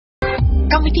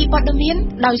កម្មវិធីព័ត៌មា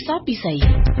នដោយ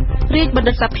សពិសីរាជ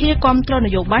បណ្ឌិតសភាគាំទ្រន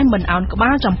យោបាយមិនអោ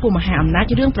នក្បាលចំពោះមហាអំណា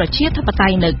ចរឿងប្រជាធិបតេ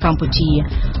យ្យនៅកម្ពុជា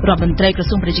រដ្ឋមន្ត្រីក្រ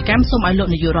សួងពាណិជ្ជកម្មសូមឲ្យលោ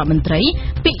កនាយករដ្ឋមន្ត្រី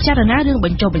ពិចារណារឿង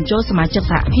បញ្ចុះបញ្ចូលសមាជិក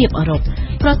សហភាពអឺរ៉ុ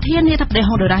បប្រធាននាយកដ្ឋាន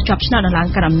ហុងដូរ៉ាជាប់ឆ្នោតឡើង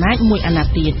កាន់អំណាចមួយអា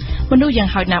ណត្តិទៀតមនុស្សយ៉ាង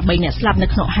ហោចណាស់3នាក់ស្លាប់នៅ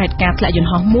ក្នុងហេតុការណ៍ធ្លាក់យន្ត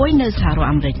ហោះមួយនៅសហរដ្ឋ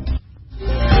អាមេរិក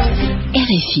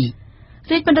RFI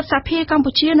រាជបណ្ឌិតសភា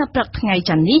កម្ពុជានៅព្រឹកថ្ងៃ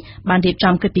ច័ន្ទនេះបានរៀប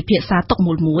ចំកិច្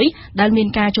ចពិភាក្សាតុមូលមួយដែលមា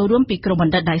នការចូលរួមពីក្រុមប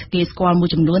ណ្ឌិតដែលគេស្គាល់មួ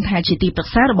យចំនួនថាជាទីប្រឹ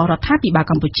ក្សារបស់រដ្ឋាភិបាល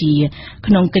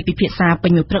កម្ពុជាក្នុងកិច្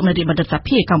ចពិភាក្សាពេញមួយព្រឹកនៅរាជបណ្ឌិតស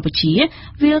ភា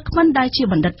កម្ពុជាវាគ្មិនដែ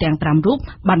លជាបណ្ឌិតទាំង5រូ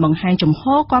បបានបង្ហាញចំ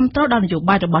ហគាំទ្រដល់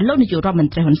នយោបាយរបស់លោកនាយករដ្ឋមន្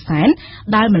ត្រីហ៊ុនសែ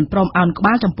នដែលមិនព្រមអោនក្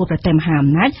បាលចំពោះប្រទេស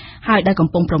មហាអំណាចហើយដែលកំ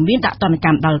ពុងប្រមានដាក់ទណ្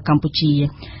ឌកម្មដល់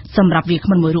កម្ពុជាសម្រាប់វាគ្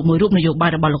មិនមួយរូបនយោបា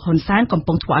យរបស់លោកហ៊ុនសែ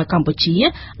នកំពុងធ្វើឲ្យកម្ពុជា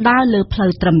ដើរលើផ្លូវ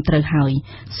ត្រឹមត្រូវហើ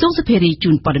យសុខសុភេរី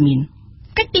ជូនព័ត៌មាន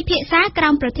កិច្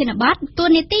ចពិភាក្សាក្រោមប្រធានបទទួ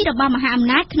លនីតិរបស់មហាអំ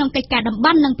ណាចក្នុងកិច្ចការតំ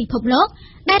បន់និងពិភពលោ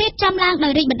កដែលរៀបចំឡើងដោ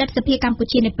យរាជបណ្ឌិតសភាកម្ពុ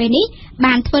ជានៅពេលនេះ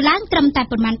បានធ្វើឡើងត្រឹ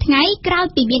មតែប្រមាណថ្ងៃក្រោយ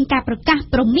ពីមានការប្រកាស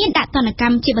ព្រមានដាក់ទណ្ឌ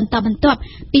កម្មជាបន្ត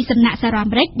បន្ទាប់ពីសំណាក់សហរដ្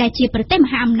ឋអាមេរិកដែលជាប្រទេសម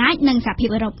ហាអំណាចនិងសហភា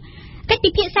ពអឺរ៉ុបកិច្ច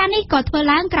ពិភាក្សា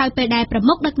នេះក៏ធ្វើឡើងក្រោយពេលដែលប្រ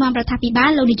មុខដឹកនាំរដ្ឋាភិបា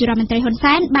លលោកនាយរដ្ឋមន្ត្រីហ៊ុន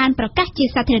សែនបានប្រកាសជា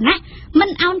សាធារណៈមិន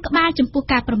អោនក្បាលចំ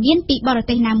ពោះការព្រមានពីបរ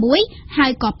ទេសណាមួយ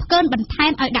ហើយក៏ផ្កើន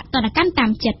បន្ថែមឲ្យដាក់ទណ្ឌកម្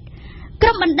មតាមចិត្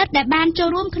តក្រុមបណ្ឌិតដែលបានចូ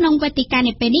លរួមក្នុ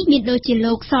ងវេទិកានេះពេលនេះមានដូចជា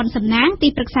លោកសនសំណាង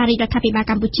ទីប្រឹក្សារាជរដ្ឋាភិបា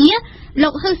លកម្ពុជា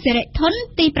លោកហ៊ឹសសិរិធុន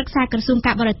ទីប្រឹក្សាក្រសួង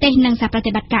ការបរទេសនិងសហប្រ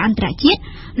តិបត្តិការអន្ត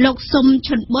រជាតិលោក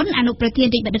សុំឈុនប៊ុនអនុប្រធា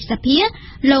នរាជបណ្ឌិត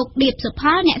សភាលោកឌៀ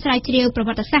បសុផលអ្នកស្រាវជ្រាវប្រ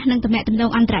វត្តិសាស្ត្រនិងទំនាក់ទំន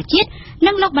ងអន្តរជាតិ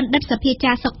និងលោកបណ្ឌិត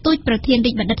សភាចាសុកទូចប្រធា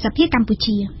នរាជបណ្ឌិតសភាកម្ពុជា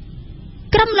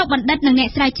ក្រុមលោកបណ្ឌិតនិងអ្ន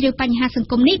កស្រាវជ្រាវបញ្ហា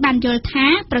សង្គមនេះបានយល់ថា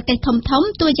ប្រទេសធំ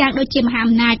តួយ៉ាងដូចជាមហា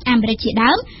អំណាចអាមេរិកជាដើ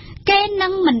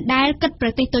មគេនឹងមិនដែលគិតប្រ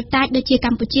ទេសតូចតាចដូចជា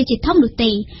កម្ពុជាជាធំនោះទេ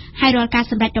ហើយរាល់ការ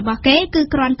សម្រេចរបស់គេគឺ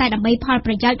គ្រាន់តែដើម្បីផល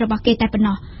ប្រយោជន៍របស់គេតែ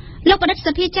ប៉ុណ្ណោះលោកបណ្ឌិតស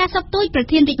ភាចាសុកទូចប្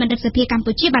រធានរាជបណ្ឌិតសភា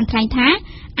កម្ពុជាបានថ្លែ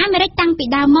ងថាអាមេរិកតាំងពី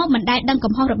ដើមមកមិនដែលដឹង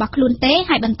កំហុសរបស់ខ្លួនទេ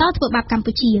ហើយបន្តធ្វើបាប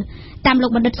កម្ពុជាតាម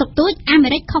លោកបណ្ឌិតសុកទូ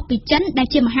ចអាមេរិកខុសពីចិនដែ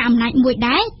លជាមហាអំណាចមួយ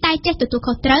ដែរតែចេះទទួល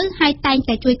ខុសត្រូវហើយតែង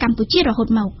តែជួយកម្ពុជា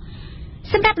រហូតមក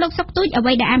សម្រាប់លោកសុកទូចអ្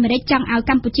វីដែលអាមេរិកចង់ឲ្យ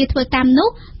កម្ពុជាធ្វើតាម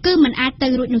នោះគឺមិនអា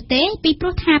ចទៅរួច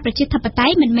នោះទេពីព្រោះថាប្រជាធិបតេ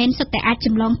យ្យមិនមែនសុទ្ធតែអាចច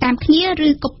ម្លងតាមគ្នាឬ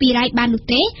copyright បាននោះ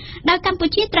ទេដោយកម្ពុ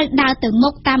ជាត្រូវដើរទៅមុ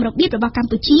ខតាមរបៀបរបស់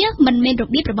កម្ពុជាមិនមែនរ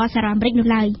បៀបរបស់សហរដ្ឋអាមេរិក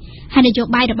នោះឡើយហើយនយោ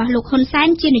បាយរបស់លោកហ៊ុនសែ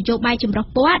នជានយោបាយចម្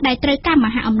រុះពណ៌ដែលត្រូវការម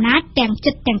ហាអំណាចទាំ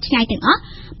ងជិតទាំងឆ្ងាយទាំងអស់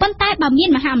ប៉ុន្តែបើមាន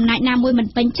មហាអំណាចណាមួយមិន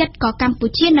ពេញចិត្តក៏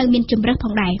កម្ពុជានៅមានជម្រើស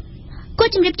ផងដែ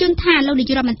រគូជំរាបជូនថាលោកនា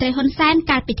យករដ្ឋមន្ត្រីហ៊ុនសែន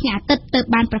កាលពីថ្ងៃអាទិត្យទើ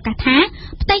បបានប្រកាសថា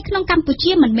ផ្ទៃក្នុងកម្ពុជា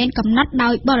មិនមែនកំ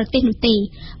ណត់ដោយបរទេសនោះទេ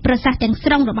ប្រសាសន៍ទាំងស្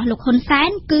រុងរបស់លោកហ៊ុនសែ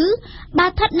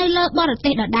នគឺបើស្ថិតនៅលើបរទេ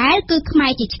សដដែ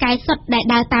លគឺខ្មែរជាឆ្កែសុទ្ធដែល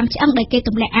ដើរតាមឆ្អឹងដែលគេ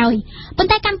ទម្លាក់ឲ្យ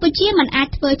ប៉ុន្តែកម្ពុជាមិនអាច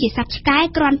ធ្វើជាសត្វឆ្កែ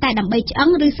គ្រាន់តែដើម្បីឆ្អឹ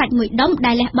ងឬសាច់មួយដុំដែ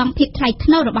លលះបង់ភា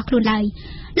ពថ្លៃថ្នូររបស់ខ្លួនឡើយ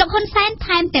លោកហ៊ុនសែន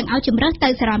ថែមទាំងឲ្យជំរឿ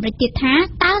សទៅសហរដ្ឋអាមេរិកទៀ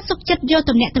តថាតើសុខចិត្តយ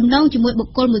កទំនាក់ទំនងជាមួយបុ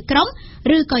គ្គលមួយក្រុម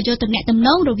ឬក៏យកទំនាក់ទំន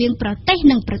ងរវាងប្រទេ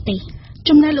សនិងប្រទេស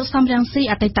ចំណែកលោកសំរង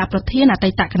ស៊ីអតីតប្រធានអ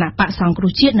តីតគណៈបក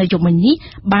សង្គ្រោះជាតិនៅយប់មិញ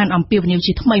នេះបានអំពាវនាវ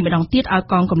ជាថ្មីម្ដងទៀតឲ្យ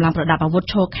កងកម្លាំងប្រដាប់អាវុ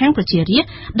ធឈរខាងប្រជារាស្ត្រ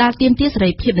ដែលទាមទា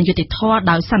រសេរីភាពនិងយុត្តិធម៌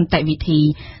ដោយសន្តិវិធី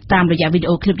តាមរយៈវីដេ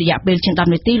អូឃ្លីបរយៈពេលជាង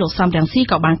10នាទីលោកសំរងស៊ី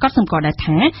ក៏បានកត់សម្គាល់ដែរថា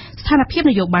ស្ថានភាព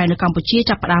នយោបាយនៅ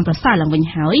កម្ពុជាចាប់ផ្ដើមប្រសើរឡើងវិញ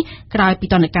ហើយក្រោយពី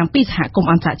ទណ្ឌកម្មពីសហគមន៍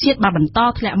អន្តរជាតិបានបន្ត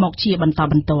ធ្លាក់មកជាបន្ត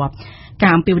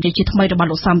បន្ទាប់ការអំពាវនាវជាថ្មីរបស់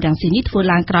លោកសំរងស៊ី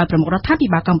នេះធ្វើឡើងក្រោយប្រមុខរដ្ឋាភិ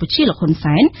បាលកម្ពុជាលោកហ៊ុ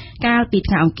នសែនកា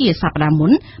លពីថ្ងៃអង្គារសប្តាហ៍មុ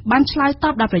នបានឆ្លើយត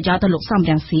បដល់ប្រយោជន៍ទៅលោ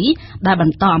កសំរងស៊ីដែលបន្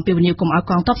តអំពាវនាវកុំឲ្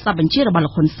យកងទ័ពស្ដាប់បញ្ជារ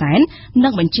បស់លោកហ៊ុនសែ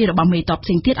ននិងបញ្ជារបស់មេទ័ពផ្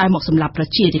សេងទៀតឲ្យមកសម្លាប់ប្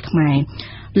រជារាស្ត្រខ្មែ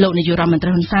រលោកនាយករដ្ឋ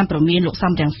មន្ត្រីហ៊ុនសែនប្រមានលោ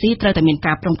កសំរងស៊ីត្រូវតែមាន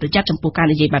ការប្រុងប្រយ័ត្នចំពោះការ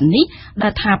និយាយបែប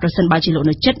នេះដែលថាប្រសិនបើជាលោ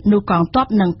កនៅចិត្តនោះក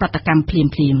ងទ័ពនឹងប្រតិកម្ម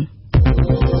ភ្លា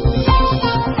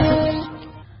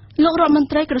មលោករដ្ឋ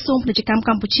មន្ត្រីក្រសួងពាណិជ្ជកម្ម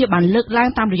កម្ពុជាបានលើកឡើង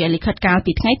តាមរយៈលិខិតកាល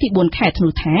ពីថ្ងៃទី4ខែធ្នូ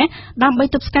ថាដើម្បី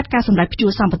ទប់ស្កាត់ការសម្ដែងព្យួ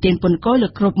រសម្បទានពន្ធគយលើ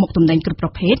គ្រប់មុខទំនិញគ្រប់ប្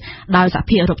រភេទដោយស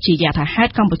ហភាពអឺរ៉ុបជា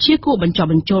យថាហេតុកម្ពុជាគួរបញ្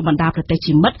ចុះបញ្ចូលបណ្ដាប្រទេស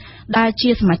ជាមិត្តដែល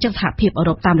ជាសមាជិកសហភា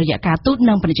ពអឺរ៉ុបតាមរយៈការទូ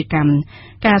តនិងពាណិជ្ជកម្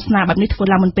មការស្នើបែបនេះធ្វើ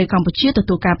ឡើងមុនពេលកម្ពុជា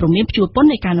ទទួលការព្រមានព្យួរពន្ធ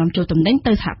នៃការនាំចូលទំនិញ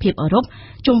ទៅសហភាពអឺរ៉ុ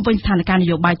បជុំវិញស្ថានភាពន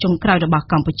យោបាយចុងក្រោយរ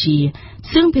បស់កម្ពុជា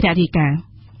សឿងភិរៈរាយកា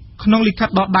រណ៍ក្នុងលិខិ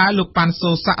តដដែលលោក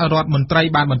ប៉ាន់សូសាក់រដ្ឋមន្ត្រី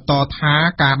បានបន្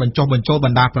តថាការបញ្ចុះបញ្ចូល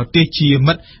បណ្ដាប្រទេ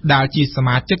សជាមិត្តដែលជាស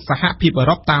មាជិកសហភាពអឺ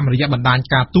រ៉ុបតាមរយៈបណ្ដាញ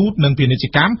ការទូតនិងពាណិជ្ជ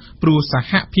កម្មព្រោះស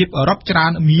ហភាពអឺរ៉ុបច្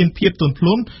រើនមានភាពទន់ភ្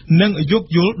លន់និងយោ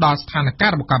គយល់ដល់ស្ថានភា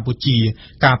ពរបស់កម្ពុជា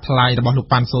ការថ្លែងរបស់លោ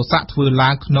កប៉ាន់សូសាក់ធ្វើ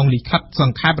ឡើងក្នុងលិខិតស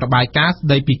ង្ខេបរបាយការណ៍ស្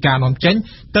ដីពីការនាំចេ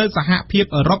ញទៅស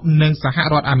ហភាពអឺរ៉ុបនិងស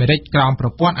ហរដ្ឋអាមេរិកក្រោមប្រ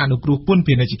ព័ន្ធអនុគ្រោះពន្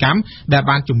ធពាណិជ្ជកម្មដែ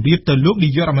លបានជម្រាបទៅលោ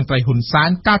កនាយករដ្ឋមន្ត្រីហ៊ុនសែ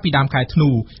នកាលពីដើ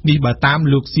មខែធ្នូនេះបើតា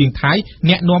មលោកសៀង ថៃ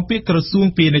អ្នកនាំពាក្យក្រសួង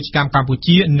ពាណិជ្ជកម្មកម្ពុ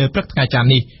ជានៅព្រឹកថ្ងៃច័ន្ទ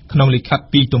នេះក្នុងលិខិត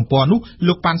ពីទំព័រនោះ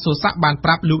លោកប៉ាន់សូសាក់បានប្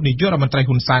រាប់លោកនាយករដ្ឋមន្ត្រី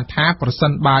ហ៊ុនសែនថាប្រសិ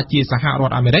នបើជាសហរ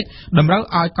ដ្ឋអាមេរិកតម្រូវ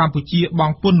ឲ្យកម្ពុជាប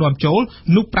ង់ពន្ធនាំចូល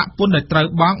នោះប្រាក់ពន្ធដែលត្រូវ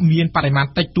បង់មានបរិមាណ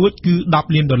តិចតួចគឺ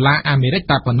$10 លានអាមេរិក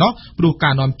តែប៉ុណ្ណោះព្រោះកា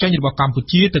រនាំចេញរបស់កម្ពុ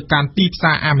ជាទៅកាន់ទីផ្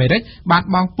សារអាមេរិកបាន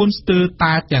បង់ពន្ធស្ទើរ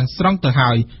តែទាំងស្រុងទៅ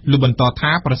ហើយលោកបន្ត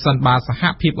ថាប្រសិនបើសហ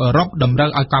ភាពអឺរ៉ុបតម្រូវ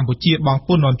ឲ្យកម្ពុជាបង់ព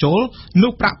ន្ធនាំចូល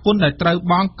នោះប្រាក់ពន្ធដែលត្រូវ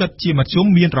បង់គិតជាមធ្យម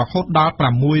មានរហូតដល់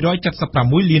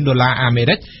$676 លានអាមេ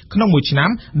រិកក្នុងមួយឆ្នាំ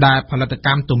ដែលផលិតក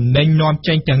ម្មទំនិញនាំ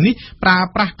ចេញទាំងនេះប្រើ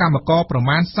ប្រាស់កម្មករប្រ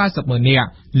មាណ40,000 នាក់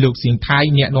លោកសៀងថៃ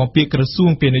អ្នកនាំពាក្យក្រសួ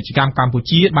ងពាណិជ្ជកម្មកម្ពុ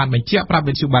ជាបានបញ្ជាក់ប្រាប់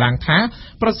វិទ្យុបារាំងថា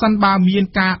ប្រសិនបើមាន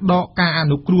ការដកការអ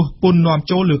នុគ្រោះពន្ធនាំ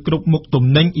ចូលលើគ្រប់មុខទំ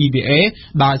និញ EBA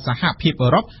ដោយសហភាពអឺ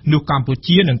រ៉ុបនោះកម្ពុ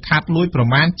ជានឹងខាតលុយប្រ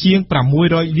មាណជាង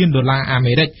$600 លានអា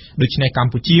មេរិកដូច្នេះក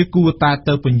ម្ពុជាគួរតែ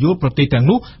ទៅពន្យល់ប្រទេសទាំង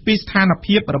នោះពីស្ថាន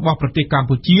ភាពរបស់ប្រទេសកម្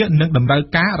ពុជានិងតម្រូវ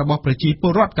ការរបស់ប្រជាព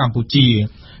លរដ្ឋកម្ពុជា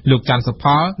លោកច័ន្ទសុផ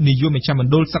លនាយកមជ្ឈម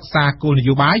ណ្ឌលសិក្សាគោលន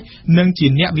យោបាយនិងជា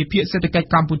អ្នកវិភាគសេដ្ឋកិច្ច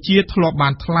កម្ពុជាធ្លាប់បា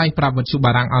នថ្លែងប្រាប់វិទ្យុ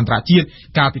បារាំងអន្តរជាតិ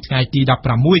កាលពីថ្ងៃទី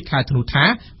16 ខែធ្នូថា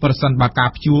ប្រសិនបើការ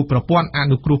ព្យួរប្រព័ន្ធអ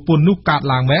នុគ្រោះពន្ធនោះកើត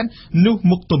ឡើងមែននោះ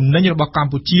មុខទំនិញរបស់ក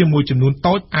ម្ពុជាមួយចំនួន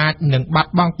តូចអាចនឹងបា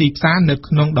ត់បង់ទីផ្សារនៅ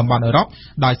ក្នុងតំបន់អឺរ៉ុប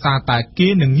ដោយសារតែគេ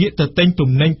នឹងងាកទៅទិញទំ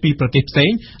និញពីប្រទេសផ្សេ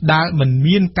ងដែលមិន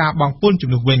មានការបង់ពន្ធជំ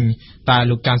នួសវិញតែ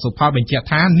លោកច័ន្ទសុផលបញ្ជាក់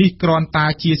ថានេះគ្រាន់តែ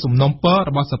ជាសំណុំពរ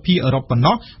របស់សភាអឺរ៉ុបប៉ុណ្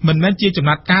ណោះមិនមែនជាចំ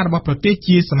ណាត់ការរបស់ប្រទេស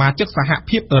ជាសមាជិកសហ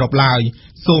ភាពអឺរ៉ុបឡើយ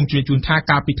សូមជម្រាបជូនថា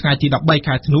កាលពីថ្ងៃទី13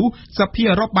 ខែធ្នូសភា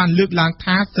អឺរ៉ុបបានលើកឡើង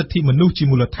ថាសិទ្ធិមនុស្សជា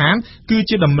មូលដ្ឋានគឺ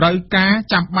ជាតម្រូវការ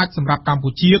ចាំបាច់សម្រាប់កម្ពុ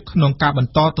ជាក្នុងការប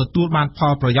ន្តទទួលបានផ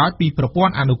លប្រយោជន៍ពីប្រព័ន្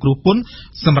ធអនុគ្រោះពន្ធ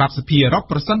សម្រាប់សភាអឺរ៉ុប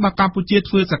ប្រសិនបើកម្ពុជា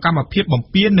ធ្វើសកម្មភាពបំ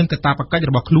ពាននឹងកាតព្វកិច្ច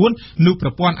របស់ខ្លួននោះប្រ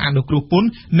ព័ន្ធអនុគ្រោះពន្ធ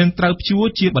នឹងត្រូវព្យួរ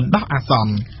ជាបណ្ដោះអាស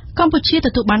ន្នកម្ពុជាទ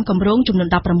ទួលបានគម្រោងចំនួន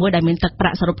16ដែលមានទឹកប្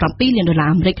រាក់សរុប$7 លានអា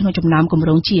មេរិកក្នុងចំណោមគម្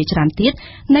រោងជាច្រើនទៀត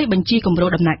នៃបញ្ជីគម្រោង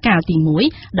ដំណាក់កាលទី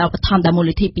1ដែលឧបត្ថម្ភដោយមូល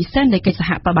និធិពិសេសនៃកិច្ចសហ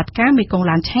ប្រតិបត្តិការមេគង្គ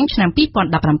ឡានឆេងឆ្នាំ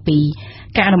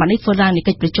2017ការអនុម័តនេះធ្វើឡើងនៃ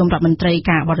កិច្ចប្រជុំរដ្ឋមន្ត្រី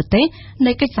ការបរទេស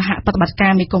នៃកិច្ចសហប្រតិបត្តិកា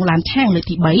រមេគង្គឡានឆេងលើក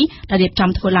ទី3ដែលរៀបចំ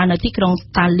ធ្វើឡើងនៅទីក្រុង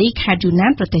តាលីខេត្តយូណា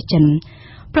នប្រទេសចិន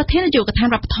ប្រធាននាយកដ្ឋាន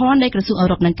វប្បធម៌នៃក្រសួងអឺ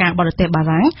រ៉ុបនិងការបរទេសបា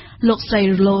រាំងលោកស្រី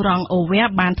Laurent Over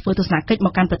បានធ្វើទស្សនកិច្ចម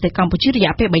កកាន់ប្រទេសកម្ពុជារ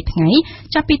យៈពេល3ថ្ងៃ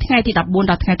ចាប់ពីថ្ងៃទី14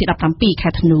ដល់ថ្ងៃទី17 ខែ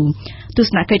ធ្នូទស្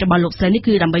សនកិច្ចរបស់លោកស្រីនេះ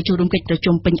គឺដើម្បីចូលរួមកិច្ចប្រ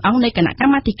ជុំពេញអង្គនៃគណៈក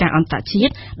ម្មាធិការអន្តរជា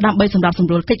តិដើម្បីសម្រាប់ស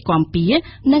ម្រួលកិច្ចគាំពារ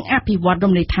និងអភិវឌ្ឍរ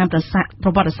មណីយដ្ឋានប្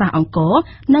រវត្តិសាស្ត្រអង្គរ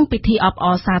និងពិធីអបអ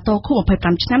រសាទរខួប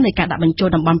25ឆ្នាំនៃការដាក់បញ្ចូល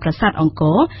តំបន់ប្រាសាទអង្គ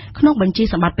រក្នុងបញ្ជី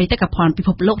សម្បត្តិបេតិកភណ្ឌពិភ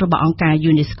ពលោករបស់អង្គការ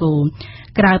UNESCO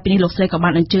ក្រៅពីនេះលោកស្រីក៏បា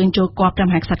នអញ្ជើញចូលគាល់ព្រះ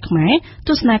មហាក្សត្រខ្មែរទ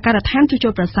ស្សនាការដ្ឋានជួសជុ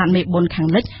លប្រាសាទមេបុណ្យខាង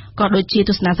លិចក៏ដូចជា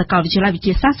ទស្សនាសាកលវិទ្យាល័យវិទ្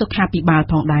យាសាស្ត្រសុខាភិបាល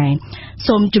ផងដែរ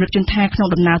សូមជម្រាបជូនថាក្នុង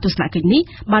ដំណើរទស្សនកិច្ចនេះ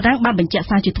បារាំងបានបញ្ជាក់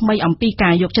សារជាថ្មីអំពីកា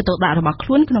រយកចិត្តទុកដាក់របស់ខ្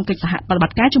លួនក្នុងកិច្ចសហប្រតិប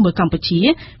ត្តិការជាមួយកម្ពុជា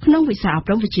ក្នុងវិស័យអប់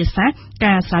រំវិទ្យាសាស្ត្រ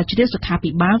ការស្រាវជ្រាវសុខាភិ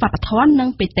បាលវប្បធម៌និង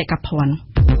បេតិកភណ្ឌ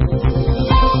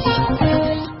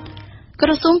ក្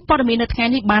រសួងព័ត៌មាននៅថ្ងៃ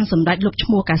នេះបានសម្រេចលុបឈ្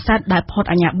មោះកាសែតដែលផុត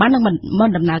អាជ្ញាប័ណ្ណនិងមិន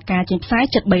ដំណើរការចេញផ្សាយ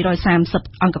ជិត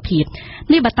330អង្គភាព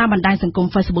នេះបើតាមបណ្ដាញសង្គម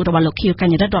Facebook របស់លោកខៀវក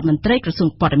ញ្ញរិទ្ធរដ្ឋមន្ត្រីក្រសួង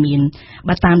ព័ត៌មាន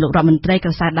បើតាមលោករដ្ឋមន្ត្រី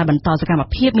កាសែតដែលបន្តសកម្ម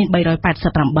ភាពមាន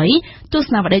388ទស្ស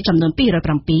នាវដ្តីចំនួន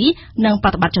207និងប្រ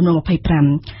តិបត្តិចំនួន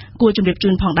25គួរជម្រាបជូ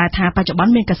នផងដែរថាបច្ចុប្បន្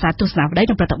នមានកាសែតទស្សនាវដ្តី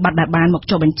និងប្រតិបត្តិដែលបានមក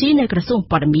ចុះបញ្ជីនៅក្រសួង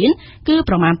ព័ត៌មានគឺ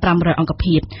ប្រមាណ500អង្គ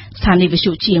ភាពស្ថានីយវិទ្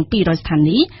យុជាង200ស្ថា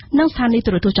នីយនិងស្ថានីយ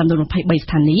ទូរទស្សន៍ចំនួន23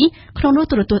ស្ថានីយក្នុងនោះ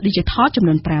ទូរទស្សន៍ Digital ចំ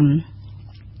នួន5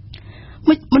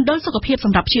មណ្ឌលសុខភាពស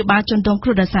ម្រាប់ព្យាបាលជនរងគ្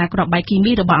រោះដោយសារគ្រាប់បែកគី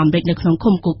មីរបស់អាមេរិកនៅក្នុង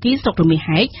ឃុំគូគីស្រុករមាស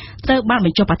ហែកត្រូវបានប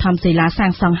ញ្ចុះបឋមសិលាសា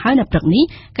ងសង់ហើយនៅព្រឹកនេះ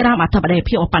ក្រោមអធិបតី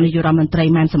ភាពឧបនាយករដ្ឋមន្ត្រី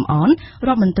ម៉ែនសំអនរ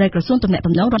ដ្ឋមន្ត្រីក្រសួងទំនាក់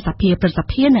ទំនងរដ្ឋសភាព្រឹទ្ធស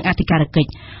ភានិងអធិការកិច្ច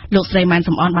លោកស្រីម៉ែន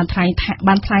សំអនបានថ្លែ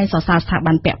ងសរសើរស្ថា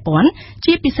ប័នពាក់ព័ន្ធ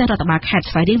ជាពិសេសរដ្ឋបាលខេត្ត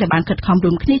ស្វាយរៀងដែលបានខិតខំ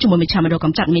រួមគ្នាជាមួយមជ្ឈមណ្ឌលក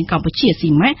ម្ចាត់មានកម្ពុជាស៊ី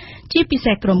ម៉ាក់ជាពិ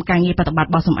សេសក្រុមការងារប្រតិបត្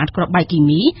តិបោះសម្អាតគ្រាប់បែកគី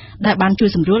មីដែលបានជួយ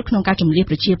សម្រួលក្នុងការជម្លៀស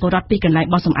ប្រជាពលរដ្ឋពីកន្លែង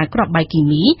បោះសម្អាតគ្រាប់បែកគី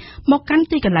មីមកកាន់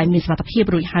ទីកន្លែងមានសុខភាព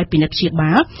រួចហើយពិនិត្យព្យា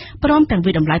បាលព្រមទាំង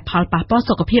វិតម្លៃផលប៉ះពាល់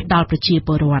សុខភាពដល់ប្រជាព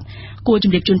លរដ្ឋគួរជ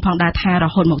ម្រាបជូនផងដែរថារ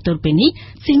ហូតមកទល់ពេលនេះ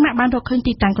ស៊ីម៉ាក់បានរកឃើញ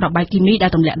ទីតាំងគ្រាប់បែកគីមីដែ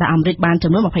លទម្លាក់ដាក់អាមេរិកបាន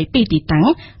ចំនួន22ទីតាំង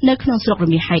នៅក្នុងស្រុករ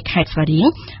មាសហែកខេត្តស្វាយរៀង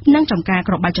និងចំការ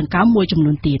គ្រាប់បែកចង្កោមមួយចំ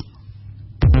នួនទៀត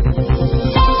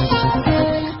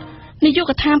នា នាយ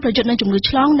កដ្ឋានប្រយុទ្ធនឹងជំងឺ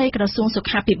ឆ្លងនៃក្រសួងសុ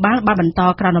ខាភិបាលបានបន្ត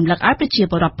ក្រោយរំលឹកឲ្យប្រជា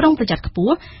ពលរដ្ឋប្រុងប្រយ័ត្នខ្ព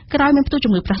ស់ក្រោយមានផ្ទុះ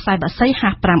ជំងឺផ្ដាសាយបក្សី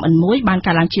H5N1 បាន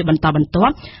កើតឡើងជាបន្តបន្ទា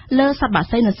ប់លើសត្វបក្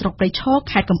សីនៅស្រុកព្រៃឈរ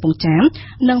ខេត្តកំពង់ចាម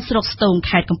និងស្រុកស្ទោង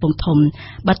ខេត្តកំពង់ធំ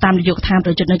បើតាមនាយកដ្ឋានប្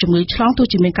រយុទ្ធនឹងជំងឺឆ្លងទោះ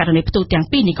ជាមានករណីផ្ទុះទាំង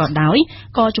ពីរនេះក៏ដោយ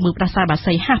ក៏ជំងឺផ្ដាសាយបក្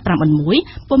សី H5N1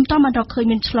 ពុំទាន់បានរកឃើញ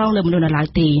មានឆ្លងលើមនុស្សនៅឡើយ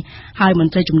ទេហើយម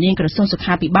ន្ត្រីជំនាញក្រសួងសុ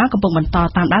ខាភិបាលកំពុងបន្ត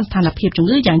តាមដានស្ថានភាពជំ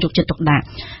ងឺយ៉ាងយកចិត្តទុកដាក់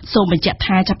សូមបញ្ជាក់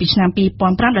ថាចាប់ពីឆ្នាំ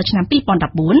2005ដល់ឆ្នាំ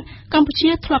2014កម្ពុជា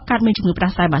ធ្លាប់កើតមានជំងឺផ្ដា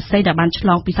សាយបក្សីដែលបានឆ្ល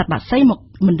ងពីសត្វបក្សីមក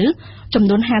មនុស្សចំ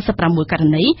នួន56ករ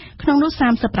ណីក្នុងនោះ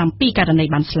37ករណី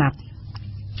បានស្លាប់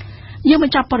យើងប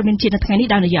ញ្ចប់ព័ត៌មានជាតិនៅថ្ងៃនេះ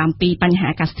ដោយនិយាយអំពីបញ្ហា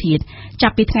អាកាសធាតុចា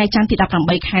ប់ពីថ្ងៃច័ន្ទទី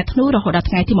18ខែធ្នូរហូតដល់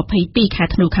ថ្ងៃទី22ខែ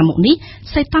ធ្នូខាងមុខនេះ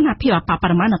សីតុណ្ហភាពអាប៉ាប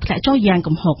រិមាណនឹងធ្លាក់ចុះយ៉ាង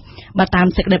គំហុកបើតាម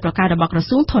សេចក្តីប្រកាសរបស់ក្រ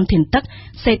សួងធនធានទឹក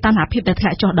សីតុណ្ហភាពដែលធ្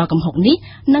លាក់ចុះដល់គំហុកនេះ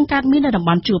នឹងកើតមាននៅតំប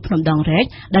ន់ជួរភ្នំដងរែក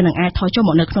ដែលនឹងអាចថយចុះម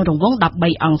កនៅក្នុងរង្វង់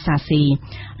13អង្សាសេ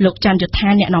លោកច័ន្ទយុធា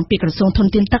អ្នកនាំពាក្យក្រសួងធន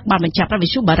ធានទឹកបានបញ្ជាក់ប្រាប់វិ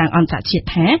ទ្យុបារាំងអន្តរជាតិ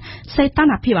ថាសីតុ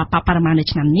ណ្ហភាពអាប៉ាបរិមាណនៅ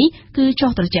ឆ្នាំនេះគឺចុះ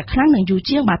ត្រជាក់ខ្លាំងនិងយូរ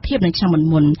ជាងបើធៀបនឹងឆ្នាំ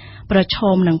មុនប្រឈ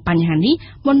មនឹងបញ្ហានេះ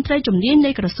មន្ត្រីជំនាញ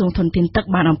នៃក្រសួងធនធានទឹក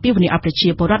បានអំពាវនាវឲ្យប្រជា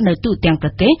ពលរដ្ឋនៅទូទាំងប្រ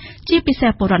ទេសជាពិសេស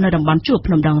ពលរដ្ឋនៅតំបន់ជួរ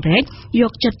ភ្នំដងរែកយ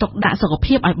កចិត្តទុកដាក់សុខ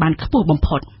ភាពឲ្យបានខ្ពស់បំ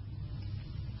ផុត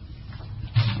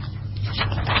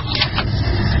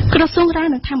ក្រសួងរាយ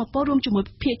នឹងធម្មពលរួមជាមួយ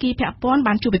ភាគីពាក់ព័ន្ធ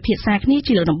បានជួបពិភាក្សាគ្នា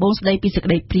ជាលើកដំបូងស្ដីពីសេច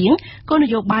ក្តីព្រាងគោលន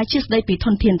យោបាយជាស្ដីពីធ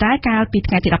នធានរាយកាលពី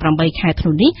ថ្ងៃទី18ខែធ្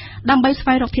នូនេះដើម្បីស្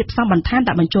វែងរកធាតុផ្សំបន្ថែម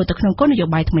ដាក់បញ្ចូលទៅក្នុងគោលនយោ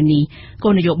បាយថ្មីនេះគោ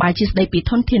លនយោបាយជាស្ដីពី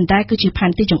ធនធានរាយគឺជាផែ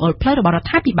នទីចង្អុលផ្លូវរបស់រដ្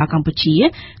ឋាភិបាលកម្ពុជា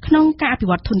ក្នុងការអភិ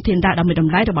វឌ្ឍធនធានរាយដ៏មានត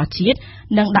ម្លៃរបស់ជាតិ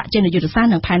និងដាក់ចេញនូវយុទ្ធសាស្ត្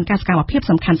រនិងផែនការសកម្មភាព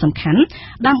សំខាន់ៗ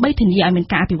ដើម្បីធានាឲ្យមាន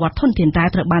ការអភិវឌ្ឍធនធានរាយ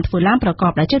ត្រូវបានធ្វើឡើងប្រក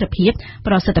បដោយចីរភាព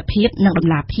ប្រសិទ្ធភាពនិងត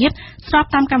ម្លាភាពស្រប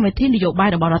តាមកម្មវិធីនយោបាយ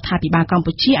របស់រដ្ឋាភិបាលកម្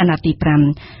ពុជាអាណត្តិទី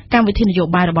5កម្មវិធីនយោ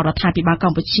បាយរបស់រដ្ឋាភិបាលក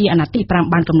ម្ពុជាអាណត្តិទី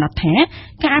5បានកំណត់ថា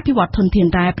ការអភិវឌ្ឍធនធាន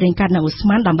រាយប្រេងកាតនិងឧស្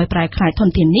ម័នដើម្បីប្រែក្លាយធន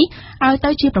ធាននេះឲ្យទៅ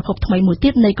ជាប្រភពថ្មីមួយទៀ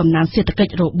តនៃកំណើនសេដ្ឋកិច្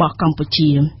ចរបស់កម្ពុជា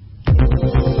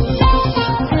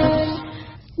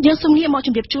យើងសូមងាកមកជ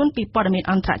ម្រាបជូនពីព័ត៌មាន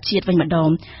អន្តរជាតិវិញម្ដង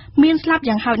មានស្លាប់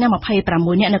យ៉ាងហោចណាស់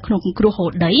26នាក់នៅក្នុងគ្រោះហូ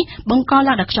រដីបង្ក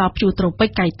ឡើងដោយខ្យល់ព្យុះត្រូពិច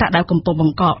កៃតាដែលកំពុងបោ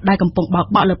ក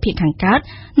បក់លើភាគខាងកើត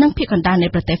និងភាគកណ្ដាលនៃ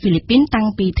ប្រទេសហ្វីលីពីនតាំង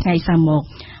ពីថ្ងៃសៅរ៍មក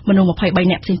មនុស្ស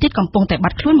23នាក់ផ្សេងទៀតកំពុងតែបា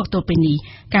ត់ខ្លួនមកទល់ពេលនេះ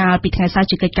កាលពីថ្ងៃសៅរ៍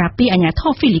ជាកិច្ចការពីអាជ្ញាធ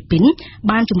រហ្វីលីពីន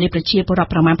បានជម្រាបប្រជាពលរដ្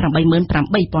ឋប្រមាណ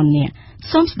 88,000 នាក់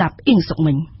សូមស្ដាប់អ៊ីងសុក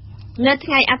មិញនៅ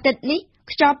ថ្ងៃអាទិត្យនេះ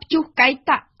ខ្យល់ព្យុះកៃ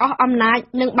តាអស់អំណាច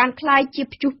នឹងបានคล้ายជា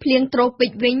ព្យុះភ្លៀងត្រូពិ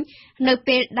ចវិញនៅ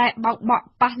ពេលដែលបោកបក់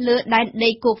ប៉ះលើដែនដី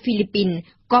គោកហ្វីលីពីន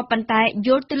ក៏ប៉ុន្តែយ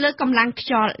ល់ទៅលើកម្លាំងខ្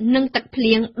យល់និងទឹកភ្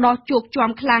លៀងដ៏ជោគជាំ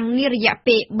ខ្លាំងនារយៈ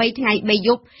ពេល3ថ្ងៃ3យ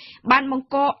ប់បានបង្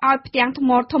កឲ្យផ្ទាំងថ្ម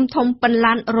ធំៗបន្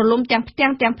លានរលំទាំងផ្ទាំ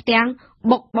ង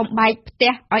បុកបំបែកផ្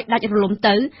ទះឲ្យដាច់រលំ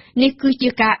ទៅនេះគឺជា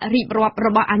ការរៀបរាប់រ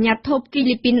បស់អាជ្ញាធរហ្វី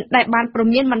លីពីនដែលបានព្រ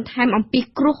មានបន្ថែមអំពី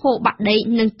គ្រោះហូរបាក់ដី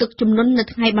និងទឹកជំនន់នៅ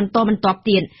ថ្ងៃបន្ទាប់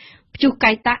ទៀតព្យុះ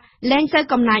កៃតាលែងសូវ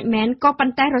កំណាចមែនក៏ប៉ុ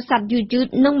ន្តែរសាត់យឺត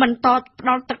នឹងបន្តផ្ដ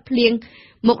ល់ទឹកភ្លៀង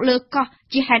មកលើកោះ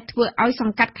ជាហេតុធ្វើឲ្យស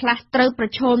ង្កាត់ខ្លះត្រូវប្រ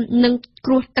ឈមនឹង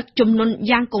គ្រោះទឹកជំនន់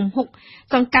យ៉ាងគំហុក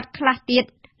សង្កាត់ខ្លះទៀត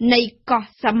នៃកោះ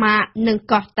សាម៉ានិង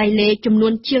កោះតៃឡេចំនួ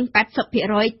នជាង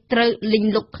 80% ត្រូវលិញ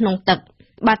លុកក្នុងទឹក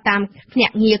បើតាមភ្នា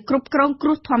ក់ងារគ្រប់គ្រងគ្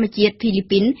រោះធម្មជាតិហ្វីលី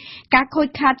ពីនការខូច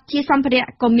ខាតជាសម្ភារៈ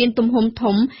ក៏មានទំហំ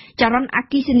ធំចរន្តអ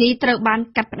គ្គិសនីត្រូវបាន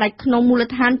កាត់ផ្តាច់ក្នុងមូល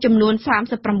ដ្ឋានចំនួន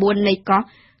39នៃកោះ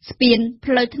ស្ពាន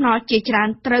ផ្លូវថ្នល់ជាច្រើន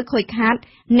ត្រូវខូចខាត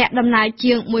អ្នកដំណើរ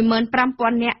ជាង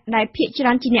 15,000 នាក់ដែលភាគច្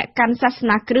រើនជាអ្នកកាន់សាស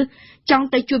នាគ្រិស្តចង់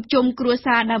ទៅជួបជុំគ្រួ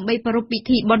សារដើម្បីប្រារព្ធពិ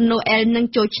ធីបុណ្យណូអែលនិង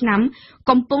ចូលឆ្នាំ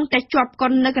កំពុងតែជាប់កុ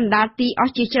ននៅកណ្ដាលទីអ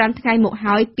ស់ជាច្រើនថ្ងៃមក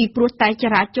ហើយពីព្រោះតែច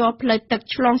រាចរណ៍ផ្លូវទឹក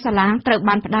ឆ្លងសាឡាងត្រូវ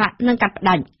បានផ្តាក់និងកាត់ផ្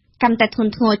តាច់កាន់តែធ្ង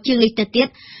ន់ធ្ងរជាងនេះទៅទៀត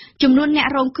ចំនួនអ្នក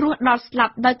រងគ្រោះដល់ស្លា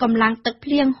ប់ដោយកម្លាំងទឹក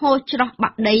ភ្លៀងហូរច្រោះបា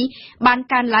ក់ដីបាន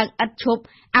កើនឡើងឥតឈប់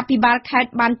អភិបាលខេត្ត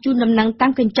បានជូនដំណឹងតា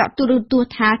មកញ្ចក់ទូរទស្ស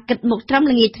ន៍ថាគិតមកត្រឹម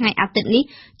ល្ងាចថ្ងៃអាទិត្យនេះ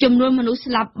ចំនួនមនុស្ស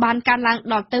ស្លាប់បានកើនឡើង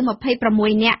ដល់ទៅ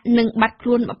26នាក់និងបាត់ខ្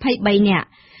លួន23នាក់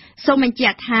សូមបញ្ជា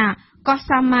ក់ថាកោះ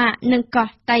សាម៉ានិងកោះ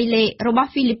តៃឡេរបស់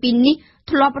ហ្វីលីពីននេះ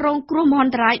ធ្លាប់រងគ្រោះមហ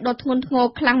ន្តរាយដ៏ធ្ងន់ធ្ងរ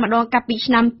ខ្លាំងម្ដងកាលពី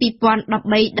ឆ្នាំ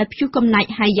2013ដោយព្យុះកំណាច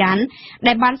ហាយ៉ាន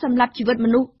ដែលបានសម្លាប់ជីវិតម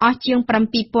នុស្សអស់ជាង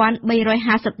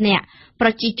 7,350 នាក់ប្រ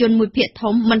ជាជនមួយភាគ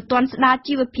ធំមិនទាន់ស្ដារ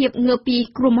ជីវភាពងើបពី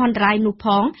គ្រោះមហន្តរាយនោះផ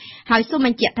ងហើយសូមប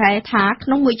ញ្ជាក់ថាក្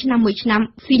នុងមួយឆ្នាំហ្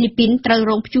វីលីពីនត្រូវ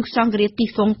រងព្យុះសង្ឃរាទី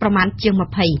ហ្វុងប្រមាណជាង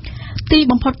20ទី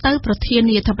បំផុតទៅប្រធា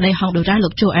នាធិបតីហុងដូរ៉ាលោ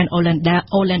កโจ អូឡែ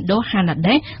នដូ ហាណា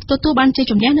ដេទទួលបានជ័យ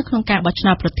ជំនះនៅក្នុងការបោះឆ្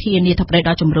នោតប្រធានាធិបតី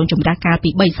ដ៏ចម្រូងចម្រាសកាលពី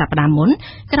3សប្តាហ៍មុន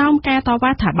ក្រោមការត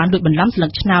វ៉ាថាបានលួចបន្លំស្លឹ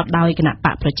កឆ្នោតដោយគណៈប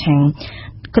កប្រឆាំង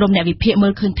ក្រុមអ្នកវិភាគមើ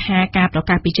លឃើញថាការប្រ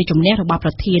កាសពីជ័យជំនះរបស់ប្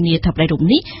រធានាធិបតីរូប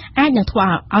នេះអាចនឹងធ្វើ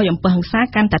ឲ្យអំពើហិង្សា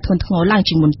កាន់តែធ្ងន់ធ្ងរឡើង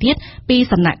ជាងមុនទៀតពី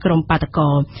សំណាក់ក្រុមបាតកោ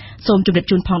សូមជម្រាប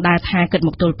ជូនផងដែរថាគិតម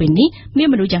កទល់ពេលនេះមាន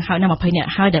មនុស្សយ៉ាងហោចណាស់20នាក់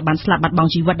ហើយដែលបានស្លាប់បាត់បង់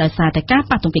ជីវិតដោយសារតែការ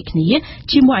ប៉ះទង្គិចគ្នា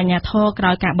ជាមួយអាជ្ញាធរក្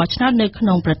រោយការបោះឆ្នោតនៅក្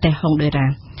នុងប្រទេសហុងឌុយ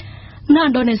រ៉ានៅឥ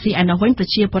ណ្ឌូនេស៊ីឯណោះវិញប្រ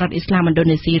ជាពលរដ្ឋអ៊ីស្លាមឥណ្ឌូ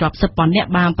នេស៊ីរាប់សិបពាន់នាក់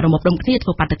បានប្រមូលផ្តុំគ្នាធ្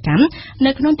វើបាតកម្ម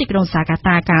នៅក្នុងទីក្រុងសាកា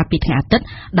តាកាលពីថ្ងៃអាទិត្យ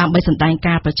ដើម្បីសម្ដែង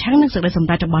ការប្រឆាំងនឹងសេចក្តីសម្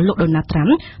រេចរបស់លោកដូណាល់ត្រាំ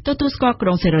ទទួលស្គាល់ក្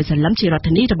រុងសេរូសាឡឹមជារដ្ឋ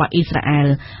ធានីរបស់អ៊ីស្រាអែល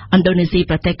ឥណ្ឌូនេស៊ី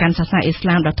ប្រទេសកាន់សាសនាអ៊ីស្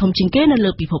លាមដ៏ធំជាងគេនៅ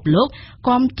លើពិភពលោក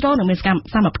គាំទ្រនឹងមាន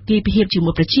សាមគ្គីភាពជា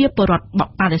មួយប្រជាពលរដ្ឋ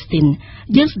ប៉ាឡេស្ទីន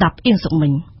យើងស្ដាប់អៀងសុកមិ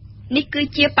ញនេះគឺ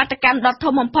ជាបាតកម្មដ៏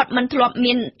ធំបំផុតមិនធ្លាប់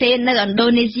មានទេនៅឥណ្ឌូ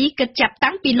នេស៊ីគិតចាប់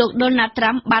តាំងពីលោកដូណាល់ត្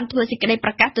រាំបានធ្វើសេចក្តី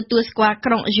ប្រកាសទទួលស្គាល់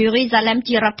ក្រុងយេរូសាឡឹម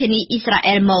ជារដ្ឋធានីអ៊ីស្រា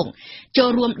អែលមកចូល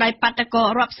រួមដោយបាតកោ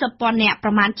រាប់សិបពាន់នាក់ប្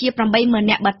រមាណជា 80,000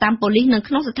 នាក់បើតាមប៉ូលីសនៅ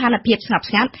ក្នុងស្ថានភាពស្ងប់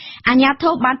ស្ងាត់អាជ្ញាធ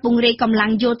របានពង្រាយកម្លាំ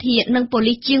ងយោធានិងប៉ូ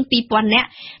លីសជាង 2,000 នាក់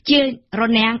ជារ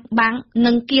នាំងបាំង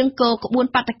និងគៀងគរក្បួន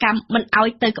បាតកម្មមិនឲ្យ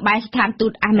ទៅក្បែរស្ថានទូ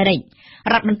តអាមេរិក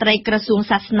រដ្ឋមន្ត្រីក្រសួង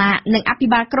សាសនានិងអភិ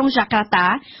បាលក្រុងយ៉ាកាតា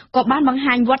ក៏បានបង្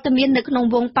ហាញវត្តមាននៅក្នុង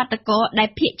វងបាតកោដែល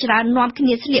ភាគច្រើននាំគ្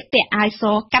នាស្លៀកពាក់អាវស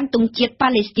កាន់ទង់ជាតិប៉ា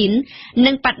ឡេស្ទីន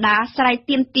និងបដាស្រ័យ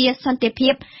ទាមទារសន្តិភា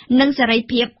ពនិងសេរី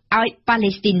ភាពឲ្យប៉ា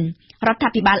ឡេស្ទីនរដ្ឋា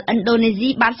ភិបាលឥណ្ឌូនេស៊ី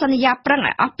បានសន្យាប្រឹង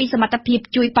ឲ្យអស់ពីសមត្ថភាព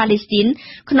ជួយប៉ាឡេស្ទីន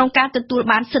ក្នុងការទទួល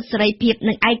បានសិទ្ធិសេរីភាព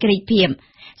និងឯករាជ្យភាព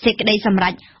សេចក្តីសម្រេ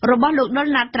ចរបស់លោកដូ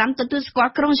ណាល់ត្រាំទទួលស្គា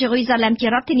ល់ក្រុងយេរូសាឡឹមជា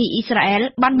រដ្ឋធានីអ៊ីស្រាអែល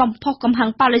បានបំផុសកំហឹង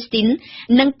ប៉ាឡេស្ទីន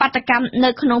និងបាតកម្មនៅ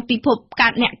ក្នុងពិភពកា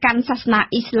រអ្នកកាន់សាសនា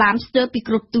អ៊ីស្លាមស្ទើរពី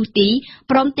គ្រប់ទិសទី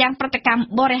ព្រមទាំងប្រតិកម្ម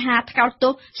បរិហាថ្កោលទោ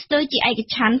សស្ទើរជាឯក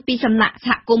ច្ឆន្ទពីសំណាក់ស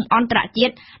ហគមន៍អន្តរជា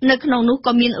តិនៅក្នុងនោះ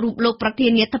ក៏មានរូបលោកប្រធា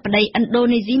នាធិបតីឥណ្ឌូ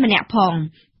នេស៊ីម្នាក់ផង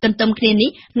ទន្ទឹមគ្នានេះ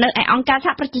នៅឯអង្គការស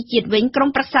ហប្រជាជាតិវិញក្រុម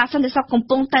ប្រឹក្សាសន្តិសុខកំ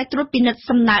ពុងតែត្រួតពិនិត្យ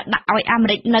សំណើដាក់ឲ្យអាមេ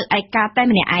រិកនៅឯកាតែ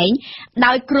ម្នាក់ឯង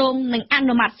ដោយគ្រោងនឹងអ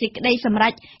នុម័តសេចក្តីសម្រេ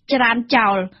ចចរានចោ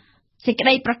លសេចក្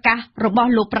តីប្រកាសរបស់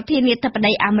លោកប្រធានាធិប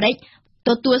តីអាមេរិក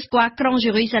ទទួលស្គាល់ក្រុងយេ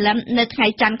រូសាឡឹមនៅថ្ងៃ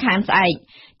ច័ន្ទខាងស្អែក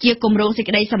ជាគម្រោងសេច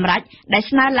ក្តីសម្រេចដែល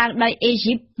ស្នើឡើងដោយអេហ្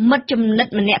ស៊ីបមិត្តចំណិត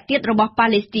ម្នាក់ទៀតរបស់ប៉ា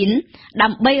ឡេស្ទីនដើ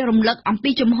ម្បីរំលឹកអំពី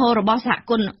ជំហររបស់សហ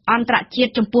គមន៍អន្តរជា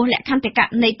តិចំពោះលក្ខន្តិកៈ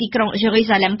នៃទីក្រុងយេរូ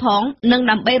សាឡឹមផងនិង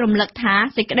ដើម្បីរំលឹកថា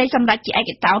សេចក្តីសម្រេចជាឯ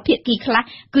កតោភាគីខ្លះ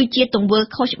គឺជាទង្វើ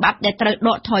ខុសច្បាប់ដែលត្រូវដ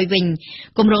កថយវិញ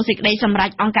គម្រោងសេចក្តីសម្រេច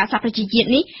អង្គការសហប្រជាជាតិ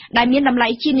នេះដែលមានតម្លៃ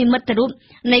ជានិមិត្តរូប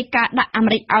នៃការដាក់អាមេ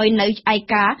រិកឲ្យនៅឯ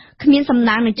កាគ្មានសំ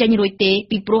ណាងនឹងចេញរួចទេ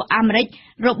ពីព្រោះអាមេរិក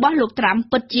របស់លោកត្រាំ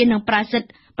ពិតជានឹងប្រើសិទ្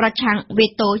ធិប្រឆាំងវេ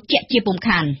តូជាក់ជាពុំ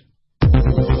ខាន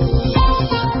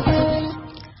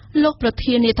លោកប្រ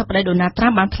ធានាធិបតីដូណាល់ត្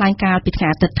រាំបានថ្លែងការណ៍ពីថ្ងៃ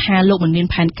អាទិត្យថាលោកមិនមាន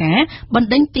ផែនការបណ្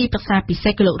ដេញទីប្រឹក្សាពិសេ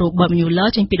សគឺលោករ៉ូបឺត ម៊្យូលឡឺ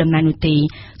ចេញពីតំណែងនោះទេ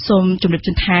សូមជម្រាប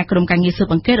ជូនថាក្រុមការងារស៊ើប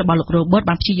អង្កេតរបស់លោករ៉ូបឺត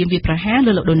បានព្យាយាមវាយប្រហារ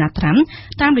លើលោកដូណាល់ត្រាំ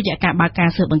តាមរយៈការបើកការ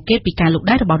ស៊ើបអង្កេតពីការលូក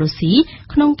ដៃរបស់រុស្ស៊ី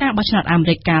ក្នុងការបោះឆ្នោតអាមេ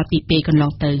រិកកាលពីពេលកន្ល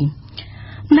ងទៅ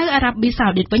នៅអារ៉ាប៊ីសា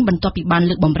អូឌីតវិញបន្ទាប់ពីបាន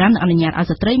លើកបំរាមនិងអនុញ្ញាតឲ្យ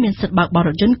ស្ត្រីមានសិទ្ធិបើកបររ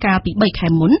ថយន្តកាលពី3ខែ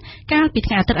មុនកាលពី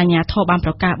ថ្ងៃអាទិត្យអាជ្ញាធរបាន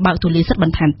ប្រកាសបើកទូលាយសិទ្ធិប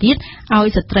ន្ថែមទៀតឲ្យ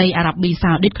ស្ត្រីអារ៉ាប៊ីសា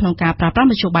អូឌីតក្នុងការប្រើប្រាស់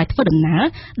មធ្យោបាយធ្វើដំណើរ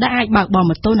ដែលអាចបើកបរ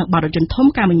ម៉ូតូនិងបរថយន្តធំ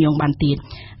កាមញ្ញងបានទៀត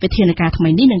វិធានការថ្មី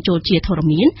នេះនឹងចូលជាធរ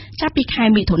មានចាប់ពីខែ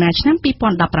មិថុនាឆ្នាំ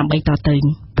2018តទៅ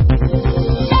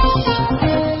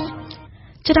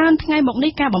ច្រើនថ្ងៃមក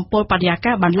នេះការបំពុលបរិយា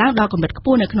កាសបានឡើងដល់កម្រិតខ្ព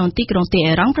ស់នៅក្នុងទីក្រុងតេ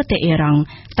ហេរ៉ង់ប្រទេសអ៊ីរ៉ង់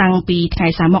តាំងពីថ្ងៃ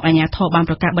សៅរ៍មកអាជ្ញាធរបាន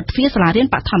ប្រកាសបិទទ្វារសាលារៀន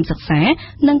បឋមសិក្សា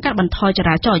និងកាត់បន្ថយច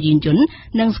រាចរណ៍យានយន្ត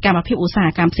និងសកម្មភាពឧស្សាហ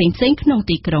កម្មផ្សេងៗក្នុង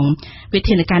ទីក្រុងវិ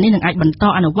ធានការនេះនឹងអាចបន្ត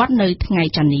អនុវត្តនៅថ្ងៃ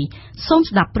ច័ន្ទនេះសូម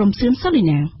ស្ដាប់ព្រមសឿនសូលី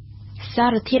ណាសា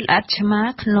រធាតុល្អិតឆ្មា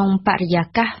ក្នុងបរិយា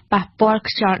កាសប៉ះពាល់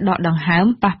ខ្យល់ដកដង្ហើម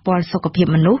ប៉ះពាល់សុខភាព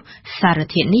មនុស្សសារ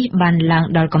ធាតុនេះបានឡើង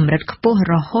ដល់កម្រិតខ្ពស់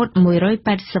រហូត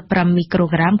185មីក្រូ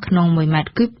ក្រាមក្នុង1ម៉ែត្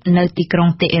រគូបនៅទីក្រុង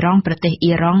តេហេរ៉ង់ប្រទេស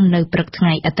អ៊ីរ៉ង់នៅព្រឹកថ្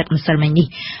ងៃអាទិត្យម្សិលមិញនេះ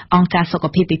អង្គការសុខ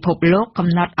ភាពពិភពលោកកំ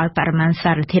ណត់ឲ្យបរិមាណ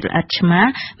សារធាតុល្អិតឆ្មា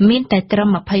មានតែត្រឹម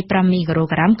25មីក្រូ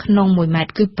ក្រាមក្នុង1ម៉ែត្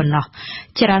រគូបប៉ុណ្ណោះ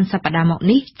ច្រើនសប្តាហ៍មក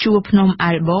នេះជួរភ្នំ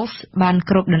Albos បាន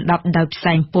គ្របដណ្ដប់ដោយផ្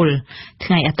សែងពុលថ្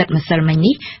ងៃអាទិត្យម្សិលមិញ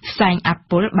នេះផ្សែងអាប់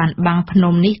ពុលបានបាំងភ្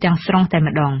នំនេះទាំងស្រុងតែ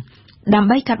ម្ដងដើម្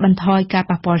បីកាត់បន្ថយការ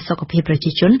ប៉ះពាល់សុខភាពប្រ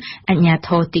ជាជនអាជ្ញាធ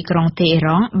រទីក្រុងតេហេ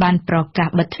រ៉ង់បានប្រកាស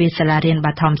បិទទ្វារសាលារៀនប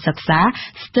ឋមសិក្សា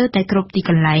ស្ទើរតែគ្រប់ទី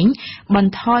កន្លែងប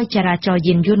ន្ថយចរាចរណ៍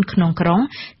យានយន្តក្នុងក្រុង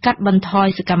កាត់បន្ថយ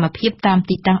សកម្មភាពតាម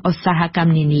ទីតាំងឧស្សាហកម្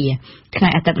មនានាថ្ងៃ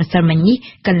អាទិត្យម្សិលមិញនេះ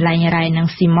កន្លែងរ៉ែនិង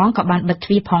ស៊ីម៉ងក៏បានបិទទ្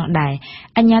វារផងដែរ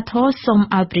អាជ្ញាធរសូម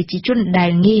ឲ្យប្រជាជនដែល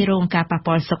ងាយរងការប៉ះ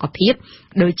ពាល់សុខភាព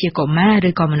ដូចជាកុមារ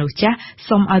ឬក៏មនុស្សចាស់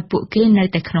សូមឲ្យពួកគេនៅ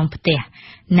តែក្នុងផ្ទះ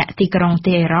អ្នកទីក្រុង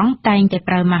តេហេរ៉ង់តែងតែ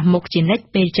ប្រើម៉ាស់មុខ ជានិច្ច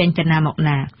ពេលចេញទៅណាមក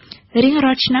ណារៀង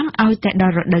រាល់ឆ្នាំឲ្យតែដ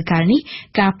ល់រដូវកាលនេះ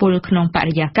ការពុលក្នុងប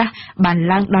រិយាកាសបាន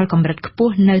ឡើងដល់កម្រិតខ្ព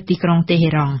ស់នៅទីក្រុងតេហេ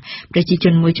រ៉ង់ប្រជាជ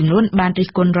នមួយចំនួនបានរិះ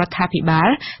គន់រដ្ឋាភិបាល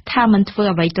ថាមិនធ្វើ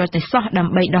អ្វីទាល់តែសោះដើ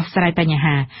ម្បីដោះស្រាយបញ្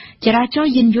ហាចរាចរ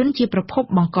ណ៍យានយន្តជាប្រភព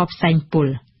បង្កផ្សែងពុល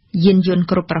យានយន្ត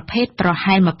គ្រប់ប្រភេទប្រ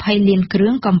ហែល20លានគ្រឿ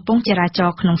ងកំពុងចរាចរ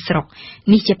ក្នុងស្រុក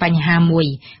នេះជាបញ្ហាមួយ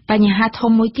បញ្ហា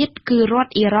ធំមួយទៀតគឺរដ្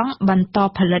ឋអ៊ីរ៉ង់បន្ត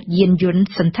ផលិតយានយន្ត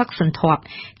សន្ធឹកសន្ធាប់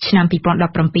ឆ្នាំ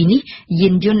2017នេះយា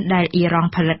នយន្តដែលអ៊ីរ៉ង់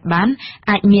ផលិតបាន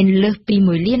អាចមានលើសពី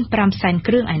1លាន5សែន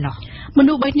គ្រឿងឯណោះម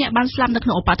នុស្ស3នាក់បានស្លាប់នៅក្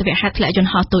នុងឧបទ្ទវហេតុធ្លាក់យន្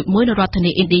តហោះតូចមួយនៅរដ្ឋធា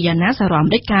នីអ៊ីនឌីយ៉ាណាសហរដ្ឋអា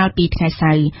មេរិកកាលពីថ្ងៃ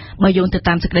សៅរ៍បើយោងទៅ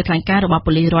តាមសេចក្តីថ្លែងការណ៍របស់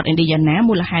ប៉ូលីសរដ្ឋអ៊ីនឌីយ៉ាណា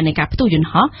មូលហេតុនៃការផ្ទុះយន្ត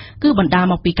ហោះគឺបណ្ដាល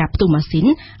មកពីការផ្ទុះម៉ាស៊ីន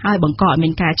ហើយបង្កឲ្យមា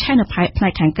នការឆេះនៅផ្នែ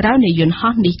កខាងក្រៅនៃយន្ត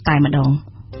ហោះនេះតែម្ដង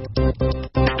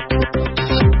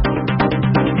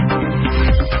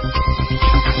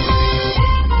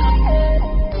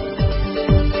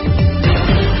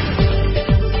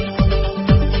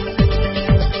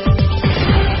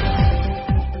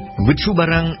វិទ្យុបា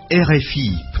រាំង RFI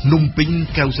ភ្នំពេញ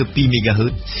92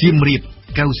 MHz សៀមរាប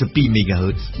92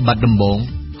 MHz បាត់ដំបង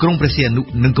ក្រុងព្រះសីហនុ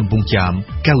និងកំពង់ចាម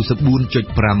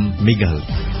 94.5 MHz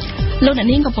លោកអ្នក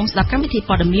នាងកំពុងស្ដាប់កម្មវិធី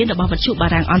ព័ត៌មានរបស់វិទ្យុបា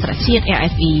រាំងអន្តរជាតិ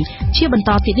RFE ជាបន្ត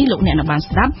ទៀតនេះលោកអ្នកនឹងបាន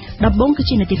ស្ដាប់ដំបូងគឺ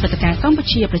ជានីតិព្រឹត្តិការណ៍កម្ពុ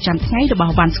ជាប្រចាំថ្ងៃរប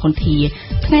ស់វ៉ាន់ស្គុនធា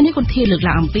ថ្ងៃនេះគុនធាលើក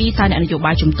ឡើងអំពីតើអ្នកនយោ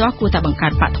បាយជំទាស់គួរតែបង្កើ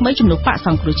តបកថ្មីជំនួសបកស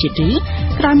ង្គ្រោះជាតិឬ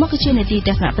ក្រោយមកគឺជានីតិទ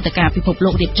ស្សនៈព្រឹត្តិការណ៍ពិភពលោ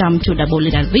ករៀបចំជូដាបូ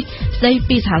លីដាវិកស្ដី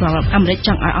ពីសហរដ្ឋអាមេរិកច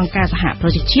ង់ឲ្យអង្គការសហប្រ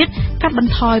ជាជាតិកាត់ប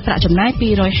ន្ថយប្រាក់ចំណាយ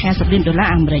$250លាន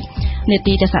អាមេរិកនី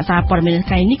តិទស្សនៈសារព័ត៌មាន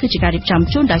ថ្ងៃនេះគឺជាការរៀបចំ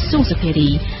ជូនដោយស៊ូងសុភារី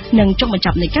និងចុងបញ្ច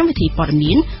ប់នៃកម្មវិធីព័ត៌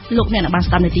មានលោកអ្នកនឹងបាន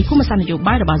ស្ដាប់នីតិភូមិសាស្ត្រនយោ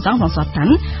បាយរបស់សង្សតា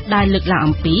ន់ដែលលើកឡើង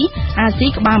អំពីអាស៊ី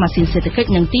ក្បាលម៉ាស៊ីនសេដ្ឋកិច្ច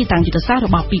និងទីតាំងយុទ្ធសាស្ត្ររ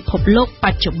បស់ពិភពលោកប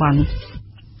ច្ចុប្បន្ន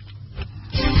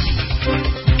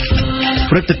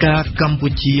ព្រឹត្តិការណ៍កម្ពុ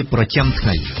ជាប្រចាំថ្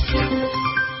ងៃ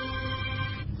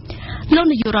លោក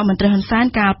នាយករដ្ឋមន្ត្រីហ៊ុនសែន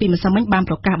កាលពីម្សិលមិញបាន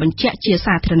ប្រកាសបញ្ជាក់ជា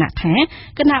សាធារណៈថា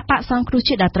គណៈបកសង្គ្រោះ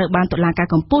ជាតិដែលត្រូវបានតុលាការ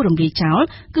កំពូលរំលាយចោល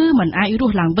គឺមិនអាចរ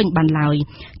ស់ឡើងវិញបានឡើយ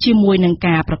ជាមួយនឹង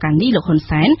ការប្រកាសនេះលោកហ៊ុន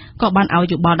សែនក៏បានឲ្យ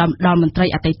យោបល់ដល់មន្ត្រី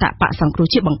អតីតបកសង្គ្រោះ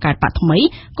ជាតិបង្កើតបកថ្មី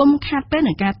កុំខាតពេល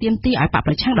នឹងការទាមទារឲ្យបក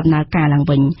ប្រឆាំងដំណើរការឡើង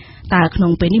វិញតើក្នុ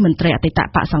ងពេលនេះមន្ត្រីអតីត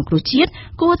បកសង្គ្រោះជាតិ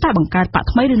គួរតែបង្កើតបក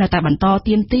ថ្មីឬនៅតែបន្ត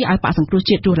ទាមទារឲ្យបកសង្គ្រោះ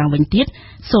ជាតិរស់ឡើងវិញទៀត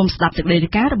សូមស្ដាប់សេចក្តីរា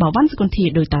យការណ៍របស់វ៉ាន់សកុនធា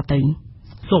ដូចតទៅ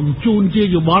សូមជូនជា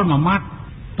យោបល់មួយម៉ាត់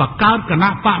បង្កើតគណៈ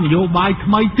បកនយោបាយ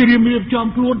ថ្មីត្រៀមរៀបចំ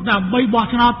ខ្លួនដើម្បីបោះ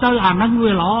ឆ្នោតទៅអាហ្នឹង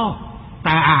វាល្អ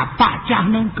តែអាបកចាស់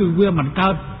ហ្នឹងគឺវាមិនកើ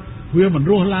តវាមិន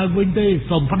រស់ឡើងវិញទេ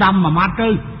សូមផ្ដាំមួយម៉ាត់ទៅ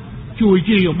ជួយ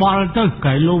ជាយោបល់ទៅក្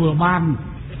រែងលោកវាបាន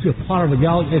ជាផលប្រ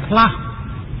យោជន៍អីខ្លះ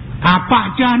អាបក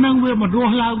ចាស់ហ្នឹងវាមិនរ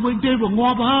ស់ឡើងវិញទេវាងា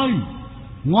ប់ហើយ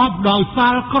ងាប់ដោយសា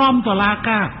រក្រមតុលា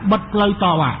ការបិទផ្លូវត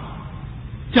វ៉ា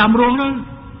ចាំរស់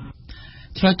ទៅ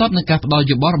ឆ្លើយតបនឹងការផ្ដល់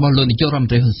យោបល់របស់លោកនាយករដ្ឋម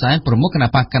ន្ត្រីហ៊ុនសែនប្រមុខគណៈ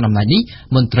បកកណ្ដាលអំណាចនេះ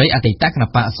មន្ត្រីអតីតគណៈ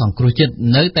បកសង្គ្រោះជាតិ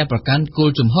នៅតែប្រកាន់គោល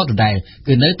ជំហរដដែល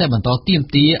គឺនៅតែបន្តទាម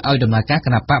ទារឲ្យដំណើរការគ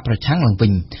ណៈបកប្រឆាំងឡើងវិ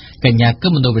ញកញ្ញាកឹ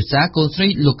មមនោវិសាកូនស្រី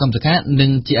លោកកឹមសុខានិ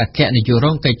ងជាអគ្គនាយករ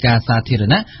ងកិច្ចការសាធារ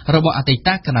ណៈរបស់អតីត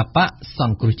គណៈបកស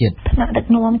ង្គ្រោះជាតិថ្នាក់ដឹក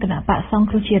នាំគណៈបកសង្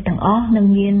គ្រោះជាតិទាំងអស់នឹង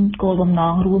មានគោលបំណ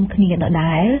ងរួមគ្នាដ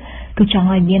ដែលគឺចង់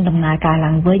ឲ្យមានដំណើរការ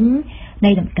ឡើងវិញ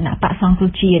នៃគណៈបកសង្គ្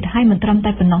រោះជាតិហើយមិនត្រឹម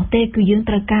តែប៉ុណ្ណោះទេគឺយើង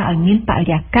ត្រូវការឲ្យមានបរិ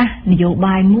យាកាសនយោ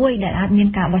បាយមួយដែលអាចមាន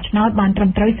ការបោះឆ្នោតបានត្រឹម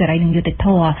ត្រូវសេរីនិងយុត្តិធ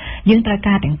ម៌យើងត្រូវ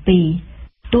ការទាំងពីរ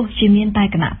ទោះជាមានតែ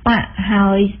គណៈបកហើ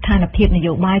យស្ថានភាពន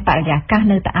យោបាយបរិយាកាស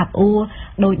នៅតែអាប់អួរ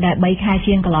ដោយដែល3ខែ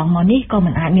ជាងកន្លងមកនេះក៏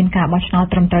មិនអាចមានការបោះឆ្នោត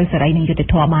ត្រឹមត្រូវសេរីនិងយុត្តិ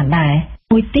ធម៌បានដែរ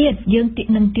មួយទៀតយើង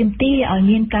នឹងទាមទារឲ្យ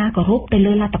មានការគោរពទៅ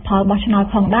លើលទ្ធផលបោះឆ្នោត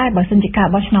ផងដែរបើសិនជាការ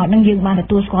បោះឆ្នោតនឹងយើងបានទ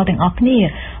ទួលស្គាល់ទាំងអស់គ្នា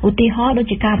ឧទាហរណ៍ដូច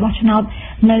ជាការបោះឆ្នោត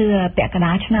នៅពាក់កណ្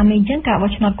ដាលឆ្នាំនេះអញ្ចឹងការ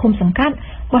បោះឆ្នោតឃុំសង្កាត់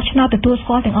បោះឆ្នោតទទួលស្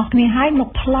គាល់ទាំងអស់គ្នាហើយមក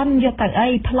ប្លន់យកកៅអី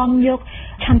ប្លន់យក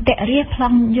ឆន្ទៈរាស្ត្រប្ល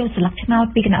ន់យកស្លឹកឆ្នោត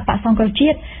ពីគណៈបកសង្គ្រោះជា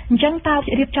តិអញ្ចឹងតើ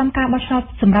រៀបចំការបោះឆ្នោត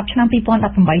សម្រាប់ឆ្នាំ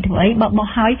2018ធ្វើអីបើបោះ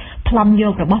ហើយប្លន់យ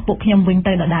ករបស់ពួកខ្ញុំវិញ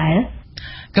ទៅដដែល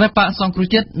គណៈបកសង្គ្រោះ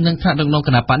ជាតិនិងថ្នាក់ដឹកនាំគ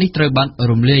ណៈបកនេះត្រូវបាន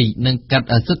រំលាយនិងកាត់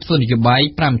សិទ្ធិធ្វើនយោបាយ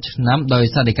5ឆ្នាំដោយ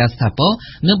សារដីកាស្ថាពរ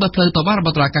និងបើផ្លូវតវ៉ារប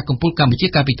ស់តុលាការកំពូលកម្ពុជា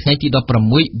កាលពីថ្ងៃទី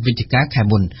16វិច្ឆិកាខែ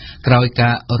មុនក្រោយកា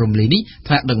ររំលាយនេះ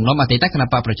ថ្នាក់ដឹកនាំអតីតគណៈ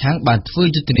បកប្រឆាំងបានធ្វើ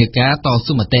យុទ្ធនាការត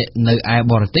ស៊ូមតិនៅឯ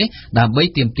បរទេសដើម្បី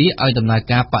ទាមទារឲ្យដំណើរ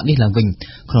ការបកនេះឡើងវិញ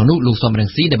ក្នុងនោះលោកសំរង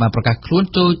ស៊ីដែលបានប្រកាសខ្លួន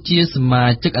ចូលជាសមា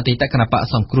ជិកអតីតគណៈបក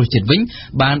សង្គ្រោះជាតិវិញ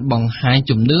បានបង្ហាញ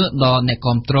ជំនឿដល់អ្នក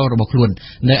គាំទ្ររបស់ខ្លួន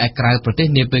នៅឯក្រៅប្រទេស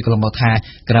នាពេលកន្លងមកថា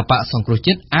គណៈបកសង្គ្រោះ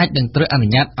ជាតិអាចនឹងត្រូវអនុ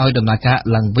ញ្ញាតឲ្យដំណើរការ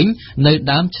ឡើងវិញនៅ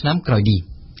ដើមឆ្នាំក្រោយនេះ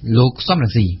លោកសំរ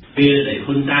ងស៊ីពេលដែល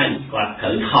ហ៊ុនសែនគាត់ត្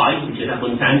រូវថយគឺថាហ៊ុ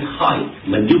នសែនថយ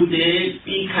មិនយូរទេ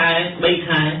2ខែ3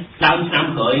ខែដើមឆ្នាំ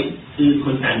ក្រោយគឺ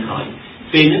ហ៊ុនសែនថយ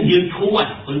ពេលហ្នឹងយើងធូរ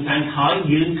ហ៊ុនសែនថយ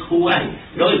យើងធូរហើយ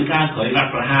ដោយការក្រោយរដ្ឋ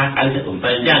ប្រហារ97អ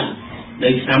ញ្ចឹងនៅ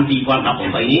ឆ្នាំ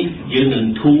2018នេះយើងនឹង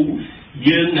ធូរ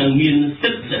យើងនឹងមានសិ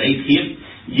ទ្ធិសេរីភាព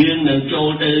យើងនឹងចូល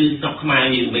ទៅស្រុកខ្មែរ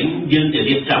យើងវិញយើងទៅ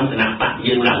រៀបចំគណៈបក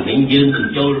យើងឡើងវិញយើងនឹង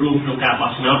ចូលរួមក្នុងការ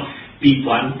បោះឆ្នោត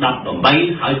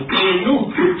2018ហើយពេលនោះ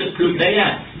គឺទឹកភ្លុកដី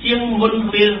ជាងមុន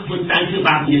ពេលហ៊ុនសែនធ្វើ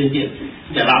បាបយើងទៀត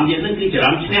ច្រឡំយើងហ្នឹងគឺច្រ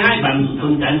ឡំឈ្នះហើយបានហ៊ុ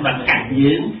នសែនគាត់កាច់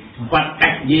យើងគាត់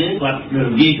រ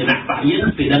វាយគណៈបកយើង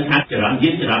ពីដឹងថាច្រឡំយើ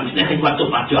ងច្រឡំឈ្នះហើយគាត់ទ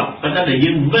ប់អត់ជាប់ប៉ុន្តែតែ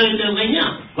យើងវិលទៅវិញ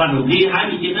គាត់រវាយហើយ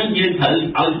ពីហ្នឹងយើងត្រូវ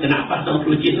ឲ្យគណៈបកសង្គ្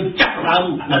រោះជាតិនឹងចាប់ឡើង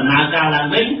ដំណើរការឡើង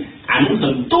វិញអានោះស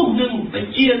ន្ទុះនឹងប្រ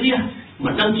ជារាស្ត្រមិ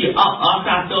នដឹងជាអ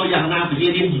សាទរយ៉ាងណាប្រជា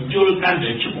រាស្ត្រយល់កាន់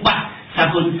តែច្បាស់ថា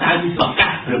ហ៊ុនសែនប្រកា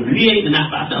សរំលាយគណៈ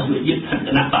បកសង្គ្រោះជាតិគ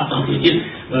ណៈបកសង្គ្រោះជាតិ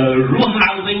រស់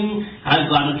ឡើងវិញហើយ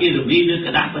គាត់គេរំលាយលើ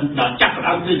ក្តារបន្តចាប់ផ្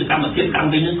ដើមធ្វើសកម្មភាពខាង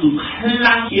វិញនឹងគឺខ្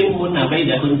លាំងជាងមុនអ្វី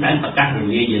ដែលហ៊ុនសែនប្រកាសរំ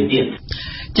លាយយើងទៀត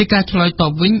ជាការឆ្លើយត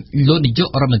បវិញលោកនាយក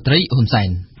រដ្ឋមន្ត្រីហ៊ុនសែន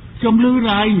ខ្ញុំលឺ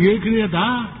រ៉ាយនិយាយគ្នាថា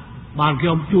បានខ្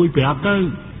ញុំជួយប្រាប់ទៅ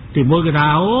ទីមួយគេថា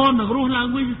អូនឹងរស់ឡើង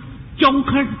វិញចុង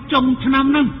ឆ្នាំ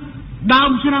ហ្នឹងដើ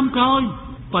មឆ្នាំក្រោយ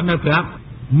ប៉ុន្តែប្រាប់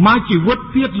មកជីវិត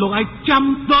ទៀតលោកឯងចាំ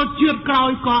ដល់ជាតិក្រោ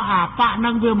យក៏អាបៈហ្នឹ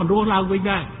ងវាមិនរស់ឡើងវិញ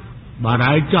ដែរបាទ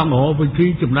ឯងចង់រកវិធី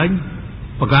ចំណេញ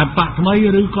បង្កើតបកថ្មី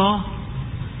ឬក៏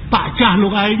បកចាស់លោ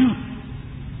កឯង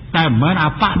តែមិនមែនអា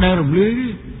បៈដែលរំលាយ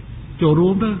ចូលរួ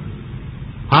មទៅ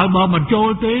ហើយបើមិនចូល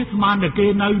ទេស្មានតែគេ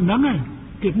នៅហ្នឹងឯង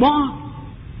គេបោះ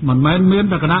មិនមែនមាន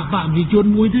តែគណៈបកប្រជាជន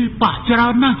មួយទេបកច្រើ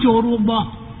នណាស់ចូលរួមបោះ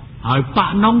ហើយបក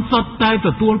នងសុទ្ធតែទ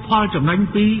ទួលផលចំណេញ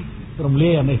ពីរំ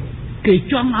លាយអានេះគេ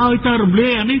ចង់ឲ្យទៅរំលា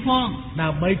យអានេះផងដើ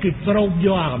ម្បីគេក្រោបយ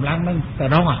កអាកម្លាំងហ្នឹងទៅ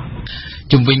ដល់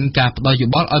ជំវិញការផ្ដល់យោ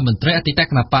បល់ឲ្យមន្ត្រីអតីតគ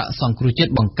ណៈបកសង្គ្រោះជា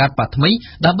តិបង្កើតបកថ្មី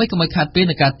ដើម្បីកុំឲ្យខាតពេល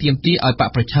នៃការទាមទារឲ្យបក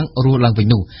ប្រឆាំងរស់ឡើងវិញ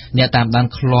នោះអ្នកតាមដាន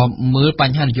ឃ្លាំមើលប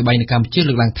ញ្ហានយោបាយនៅកម្ពុជា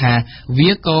លើកឡើងថា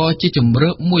វាក៏ជាជំរើ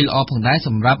សមួយល្អផងដែរស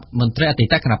ម្រាប់មន្ត្រីអតី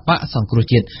តគណៈបកសង្គ្រោះ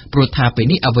ជាតិព្រោះថាពេល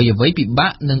នេះអ្វីពិបា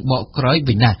កនឹងបកក្រោយ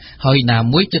វិញណាស់ហើយណា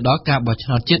មួយទៅដល់ការបោះឆ្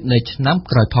នោតជាតិនៅឆ្នាំ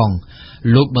ក្រោយផង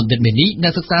លោកបណ្ឌិតមេនីអ្ន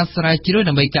កសិក្សាស្រាវជ្រាវ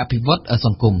ដើម្បីការអភិវឌ្ឍស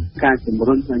ង្គមការជំ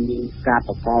រុញឲ្យមានការប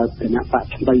ង្កើតគណៈបក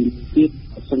ថ្មីទៀត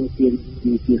សង្ឃាន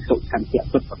ជាសុខសន្តិភាព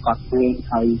ពិតប្រាកដមែន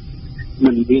ហើយ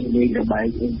មិនមានលេងរបែង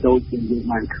ដូចជាយើង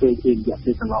បានឃើញពីរយៈ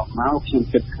ពេលកន្លងមកខ្ញុំ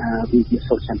គិតថាវាជា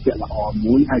សុខសន្តិភាពល្អ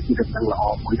មួយហើយជាដំណឹងល្អ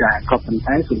មួយដែរក៏ប៉ុន្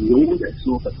តែសំណួរដែល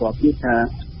សួរបន្តទៀតថា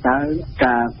តើ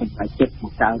ការសម្រេចចិត្តប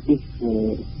ង្កើតនេះ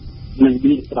នឹង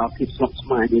មានប្រភេទស្មុគស្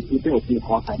មាញទៀតទេឧទាហ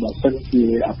រណ៍ថាបើសិនជា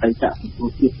អតីតសង្គម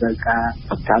ជាតិត្រូវការ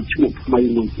បង្កើតឈ្មោះថ្មី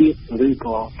មួយទៀតឬ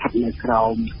ក៏ស្ថិតនៅក្រោ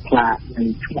មផ្លាកនៃ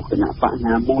ឈ្មោះគណៈបក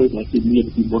ណាមួយដែលជាមាន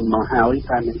ពីមុនមកហើយ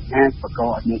តែនឹងអាចបង្ក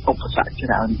ឲ្យមានឧបសគ្គច្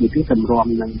រើនទៀតទេសម្រាប់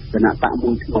នឹងគណៈបក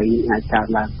មួយថ្មីអាចកើត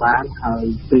ឡើងបានហើយ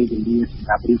ពេលវេលាសម្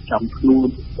រាប់រៀបចំខ្លួន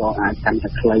ក៏អាចកាន់តែ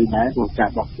ខ្លីដែរក្នុងការ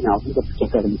បោះឆ្នោតក៏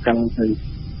จะរំកិលទៅ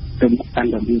កាន់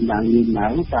តែមានឡើ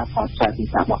ងការផលផ្សាយពី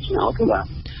ការបោះឆ្នោតទៅបាទ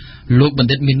លោកបណ្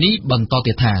ឌិតមីនីបន្ត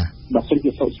ទៀតថាបើសិន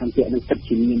ជាសុខសន្តិភាពនឹងគិត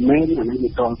ជាមានមែនអានេះវា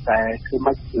តតែធ្វើ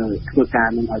ម៉េចធ្វើការ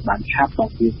នឹងឲ្យបានឆាប់ដ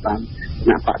ល់វាបានគ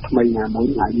ណៈបកថ្មីណាមួយ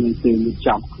អាចមានពេល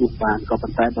ចំខ្លួនបានក៏ប៉ុ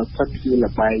ន្តែបើសិនជា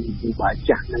ល្បែងពីបាយ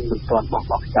ចាស់នឹងមិនទាន់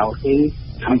បោះចោលទេ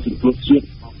ហើយជំនួសជាតិ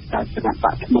ការគណៈប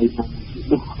កថ្មី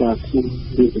នោះខ្ញុំ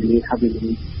និយាយថាវា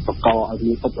មានបង្កឲ្យ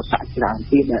មានឧបសគ្គច្រើន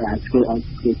ទៀតដែលអាចធ្វើឲ្យ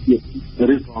ប្រជាជាតិ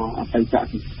ឬក៏អតីត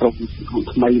ក្រុមសង្គម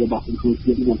ថ្មីរបស់សង្គម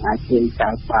ជាតិមិនអាចធ្វើ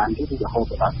កើតបានទេរហូ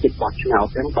តដល់ចិត្តបោះឆ្នោត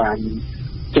ទាំងបាន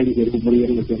ចេញជារូបរាង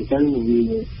អញ្ចឹងទៅ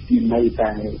វានៅ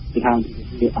តែគេហៅ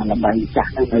វាអលបាយចាស់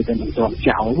ហ្នឹងនៅតែមិនទាន់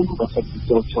ចោលបើសិនជា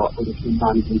ចូលច្រកទៅក្នុងបា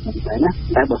នវិញដែរណា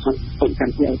តែបើសិនទៅកា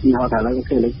ន់ទីឲ្យឆ្នោតដល់ហើយ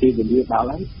គេលេខទីវេលាដល់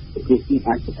ហើយគឺ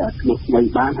អាចจะធ្វើថ្មី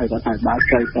បានហើយគាត់ថាបើ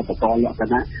ត្រូវតែបន្តលក្ខ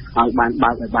ណៈឲ្យបាន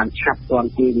បើកឲ្យបានឆាប់ទាន់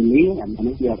ទីវេលាអា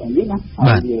នេះវាអត់នេះណា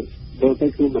ហើយដូចទៅ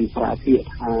គឺមិនប្រាពាក្យ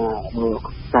ថា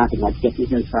ការសម្រេចចិត្តនេះ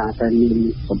ដោយសារតែមាន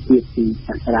សម្ពាធពី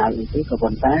ខាងក្រៅទេក៏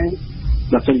ប៉ុន្តែ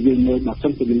បើសិនយើងមើលមកសិ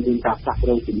នគឺមានការផ្លាស់ប្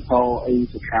ដូរជំហរអី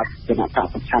សម្រាប់គណៈបក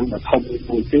ប្រឆាំងដ៏ធំ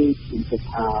មួយទេគឺ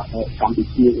ថាកម្ពុ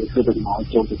ជាគឺដំណើរ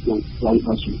ចូលទៅក្នុងផ្លូវ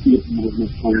ដ៏ជំទាវមួយក្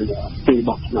នុងពេល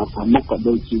បោះឆ្នោតខាងមុខក៏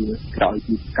ដូចជាក្រោយ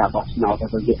ពីការបោះឆ្នោត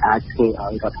ទៅវាអាចធ្វើឲ្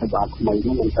យរដ្ឋាភិបាលថ្មី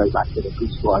នោះមិនត្រូវបានគេទទួល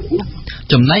ស្គាល់ទេ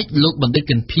ចំណែកលោកបណ្ឌិត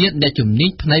កិនភៀតអ្នកជំនាញ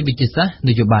ផ្នែកវិទ្យាសាស្ត្រ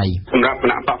នយោបាយសម្រាប់គ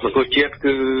ណៈបកសង្គ្រោះជាតិ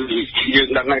គឺយើង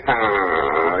ដឹងថា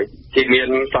គេមាន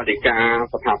សន្តិការ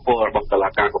ស្ថាពររបស់តុលា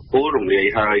ការកំពូលរំលាយ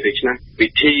ហើយដូច្នេះវិ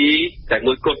ធីតែ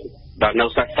មួយគត់ដែលនៅ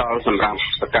សេសសល់សម្រាប់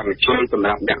សកម្មជនសម្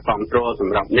រាប់អ្នកគ្រប់គ្រងស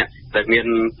ម្រាប់អ្នកដែលមាន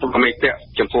សមត្ថភាព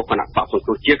ចំពោះគណៈបកសង្គ្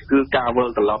រោះជាតិគឺការវិល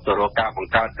ត្រឡប់ទៅរកការប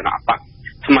ង្កើតគណៈបក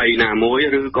ថ្មីណាមួយ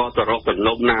ឬក៏ទៅរកសំ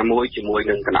ណុំណាមួយជាមួយ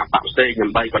នឹងគណៈបកផ្សេងដើ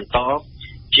ម្បីបន្ត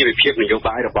ជីវភាពនយោ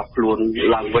បាយរបស់ខ្លួន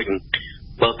ឡើងវិញ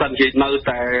បើសិនជានៅ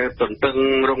តែទន្ទឹង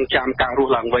រង់ចាំការរ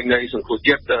ស់ឡើងវិញនៃសង្គម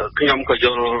ជាតិខ្ញុំក៏យ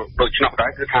ល់ដូច្នោះដែ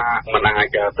រគឺថាមិនអា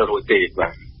ចទៅរួចទេបា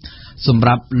ទ សម្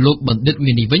រាប់លោកបណ្ឌិត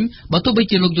មាននេះវិញបើទោះបី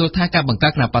ជាលោកយល់ថាការបង្កើ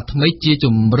តគណបកថ្មីជា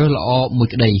ជំរើសល្អមួយ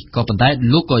ក្តីក៏ប៉ុន្តែ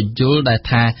លោកក៏យល់ដែរ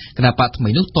ថាគណបកថ្មី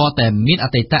នោះតតែមានអ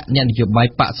តីតអ្នកនយោបាយ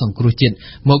បកសង្គ្រោះជាតិ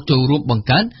មកចូលរួមបង្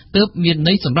កើតទើបមាន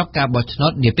ន័យសម្រាប់ការបោះឆ្នោ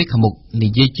តនាពេលខាងមុខនិ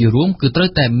យាយជារួមគឺត្រូវ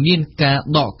តែមានការ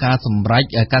ដកការសម្រេច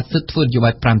ការសិទ្ធិធ្វើនយោបា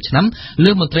យ5ឆ្នាំ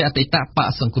លើមន្ត្រីអតីតបក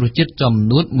សង្គ្រោះជាតិចំ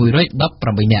នួន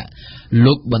118នាក់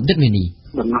លោកបណ្ឌិតមាននេះ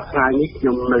ដំណោះស្រាយនេះខ្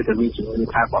ញុំនៅតែមានជំនឿ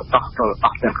ថាបើដោះ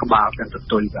ទាំងក្បាលទាំងទ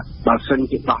ទុយបាទបើសិន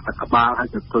ជាដោះទាំងក្បាលហើយ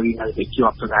ទទុយនៅតែជា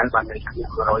ប់ដដែលបាននៅឆ្នាំ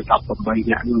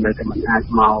118នាក់នេះនៅតែមិនអាច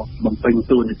មកបំពេញ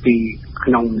តួនាទី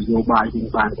ក្នុងនយោបាយវិញ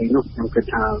បានទេនោះខ្ញុំគិត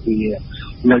ថាវា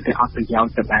នៅតែអត់ប្រយោជ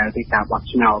ន៍ដដែលទេការបោះ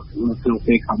ឆ្នោតក្នុង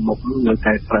ពេលខាងមុខនៅ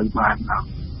តែត្រូវបាន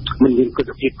មិនមានគុ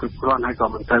ណភាពគ្រប់គ្រាន់ហើយក៏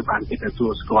មិនត្រូវបានគេទទួ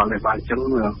លស្គាល់ដែរបាទអញ្ចឹង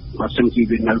បើសិនជា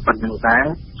វានៅប៉ុណ្្នឹងដែរ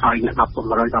ហើយអ្នក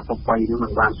118នោះមិ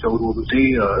នបានចូលរួមទេ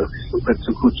គឺស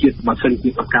ង្គ្រោះជាតិបើសិនជា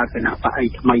បង្កើតគណៈបកអី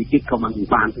ថ្មីទៀតក៏មិន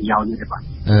បានប្រយោជន៍ទេបាទ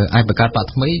អាចបង្កើតបក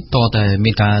ថ្មីតតែ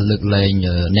មានការលើកលែង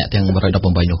អ្នកទាំង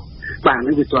118នោះបាទ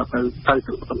នេះវាទៅ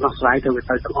ដំណោះស្រាយទៅ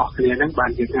ទាំងអស់គ្នាហ្នឹងបា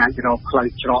នយើងអាចរកផ្លូវ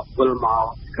ច្រកវិលមក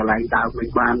កន្លែងដើមវិញ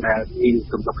បានដែលមាន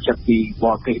ទំនុកចិត្តពីប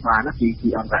រទេសបានពី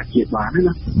អន្តរជាតិបាន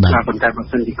ណាតែប៉ុន្តែបើ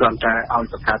សិនជាគ្រាន់តែឲ្យ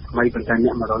បង្កើតថ្មីប៉ុន្តែអ្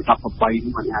នក118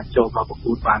នេះមិនអាចចូលមកប្រ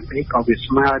កួតបានទេក៏វា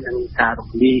ស្មើនឹងការ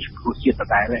រំលាយគ្រោះជាតិដ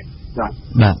ដែលដែរ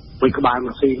បាទវិញក្បាល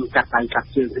ម៉ាស៊ីនកាត់ដៃកាត់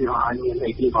ជើងនេះឲ្យមាន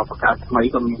អីទីមកបង្កើតថ្មី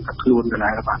ក៏មានតែខ្លួនដ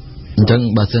ដែលបាទអញ្ចឹង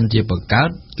បើសិនជាបង្កើត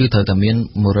គឺត្រូវតែមាន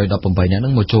118នាក់ហ្នឹ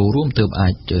ងមកចូលរួមទើបអា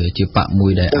ចជាបកមួ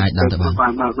យដែលអាចដល់ទៅបាន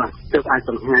បាទទើបអាច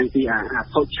បង្ហាញពីអា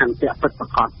សុឆន្ទៈពិតប្រា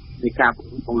កដនៃការ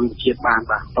ពង្រឹងជាតិបាន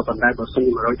បាទប៉ុន្តែបើសិន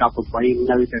ជា118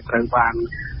នៅតែត្រូវបាន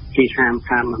គេហាម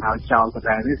មិនឲ្យចោលដ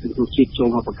ដែលនេះសង្គ្រោះជាតិចូល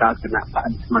មកបង្កើតគណៈបក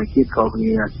ថ្មីទៀតក៏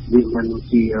វាមិន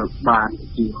ជាបាន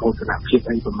ជាមោទនភាព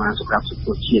អីប្រមាណសម្រាប់សង្គ្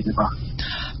រោះជាតិទេបាទ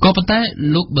ក៏ប៉ុន្តែ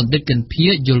លោកបណ្ឌិតកិនភា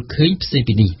យល់ឃើញផ្សេង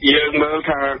ពីនេះយើងមើល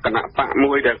ថាគណៈបក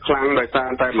មួយដែលខ្លាំងដោយសារ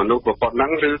តែមនុស្សប៉ុណ្ណឹ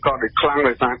ងឬក៏ដែលខ្លាំង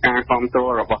ដោយសារការគ្រប់គ្រង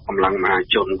របស់កម្លាំងមហា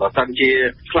ជនបើសិនជា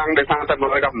ខ្លាំងដោយសារតែ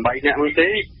118នាក់នោះទេ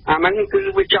អាហ្នឹងគឺ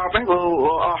វាចប់ហើយព្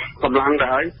រោះអស់កម្លាំងទៅ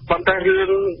ហើយប៉ុន្តែរឿង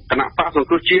គណៈបកសង្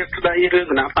គ្រោះជាតិក្តីឬ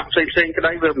គណៈបកផ្សេងក្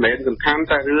តីវាមិនមែនសំខាន់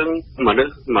តែរឿងមនុ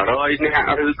ស្ស100នាក់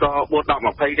ឬក៏4 10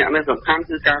 20នាក់នេះសំខាន់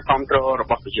គឺការគ្រប់គ្រងរ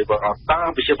បស់ប្រជាពលរដ្ឋតើ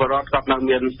ប្រជាពលរដ្ឋគាត់នៅ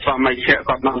មានសមត្ថភាព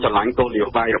គាត់នៅឆ្លាញ់គោលនយោ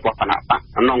បាយរបស់គណៈបក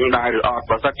ក្នុងដែរឬអត់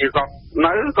បើសិនជាគាត់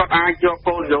នៅគាត់អាចយក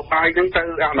គោលនយោបាយហ្នឹងទៅ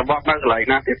អនុវត្តនៅកន្លែង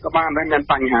ណាទៀតក៏បានដែរមាន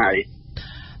បញ្ហាអី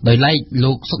ដោយឡែក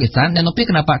លោកសុកអេសានអ្នកនាំពាក្យ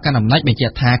គណៈបកកណ្ដាលអំណាចបញ្ជា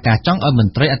ក់ថាការចង់ឲ្យម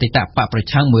ន្ត្រីអតីតបកប្រ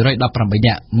ឆាំង118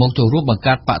នាក់មកចូលរួមបង្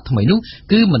កើតបកថ្មីនោះ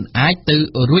គឺមិនអាចទៅ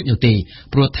រួចនោះទេ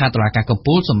ព្រោះថាតុលាការកំ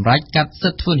ពូលសម្រេចកាត់សិ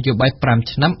ទ្ធិធ្វើនយោបាយ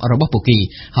5ឆ្នាំរបស់ពួកគេ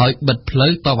ហើយបិទផ្លូ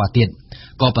វតវ៉ាទៀត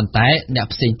ក៏ប៉ុន្តែអ្នក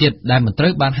ផ្សេងទៀតដែលមិនត្រូ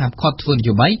វបានហាមឃាត់ធ្វើន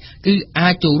យោបាយគឺអា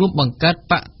ចចូលរួមបង្កើត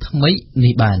បកថ្មី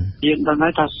នេះបានយើងដឹងហើ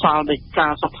យថាសាលដីកា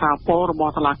សភាពររប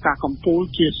ស់តុលាការកំពូល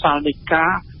ជាសាលដីកា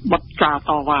បិទការ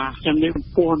តវ៉ាជំនាញបុ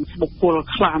គ្គល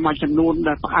ខ្លះមួយចំនួន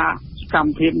ដែលផ្អាកកម្ម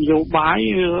ភាពនយោបាយ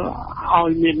ឲ្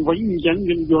យមានវិញអញ្ចឹង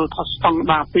យើងយល់ថាស្តង់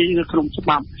ដារ2នៅក្នុងច្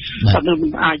បាប់តែនៅមិ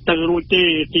នអាចទៅរួចទេ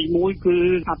ទី1គឺ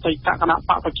អតីតគណៈប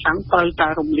កប្រឆាំងត្រូវតែ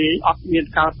រំលាយអត់មាន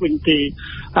កើតវិញទេ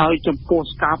ហើយចំពោះ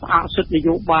ការផ្អាកសិទ្ធិន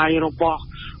យោបាយរបស់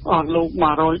លោក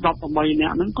118នា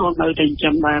ក់ហ្នឹងក៏នៅតែអញ្ចឹ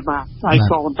ងដែរបាទហើយ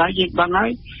ក៏ប៉ុន្តែយើងដឹងហើ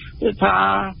យថា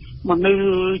មនុស្ស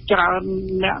ច្រើន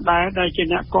អ្នកដែលជា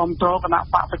អ្នកគ្រប់គ្រងគណៈ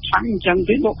បកប្រឆាំងអញ្ចឹង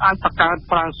ទេលោកអាចបង្កើត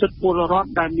ប្រើសិទ្ធិពលរដ្ឋ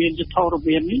ដែលមានយុទ្ធរ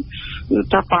មាននេះ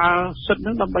ថាប្រើសិទ្ធិហ្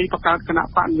នឹងដើម្បីបង្កើតគណៈ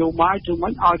បកនយោបាយជួយមិ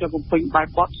នឲ្យតែបំពេញបែប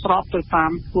បទស្របទៅតា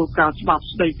មគោលការណ៍ច្បាប់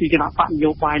ស្តីពីគណៈបកន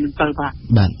យោបាយហ្នឹងទៅបាទ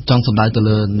ចង់សម្ដៅទៅ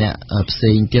លើអ្នកផ្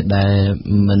សេងទៀតដែល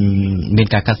មិនមាន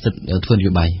ការកាត់សិទ្ធិធ្វើន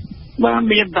យោបាយបាទ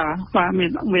មានតាបាទ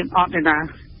មានអត់ទេណា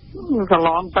កន្ល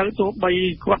ងទៅទោះបី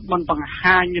គាត់មិនបង្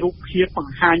ហាញរូបភាពប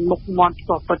ង្ហាញមុខមាត់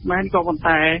ក៏ពិតមែនក៏ប៉ុន្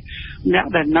តែអ្នក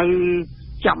ដែលនៅ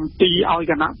ចាំទីឲ្យ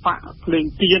គណៈបកភ្លេង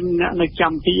ទៀនអ្នកនៅ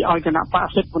ចាំទីឲ្យគណៈបក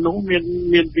សិទ្ធិមនុស្ស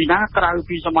មានពីណាក្រៅ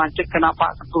ពីសមាជិកគណៈប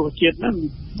កសង្គ្រោះជាតិហ្នឹង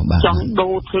ចង់ដូ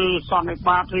រធ្វើសន្និ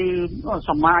បាតឬ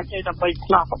សមាជអីដើម្បី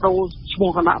ផ្លាស់ប្ដូរឈ្មោះ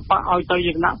គណៈបកឲ្យទៅ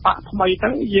ជាគណៈបកថ្មីទៅ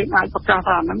យើងអាចប្រកាស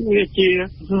ថាហ្នឹងវាជា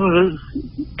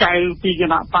កែវពីគ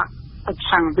ណៈបក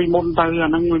ខាងពីមុនទៅអា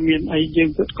ហ្នឹងមិនមានអីយើង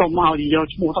គិតកុំឲ្យយក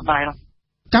ឈ្មោះដដែល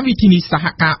កម្មវិធីនេះសហ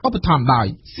ការឧបត្ថម្ភដោយ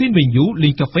Sinvenue លេ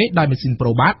ងកាហ្វេដោយម៉ាស៊ីន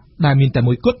Probat ដែលមានតែ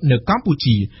មួយគត់នៅកម្ពុ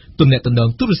ជាទំនាក់ទំនង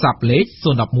ទូរស័ព្ទលេខ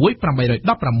011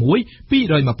 816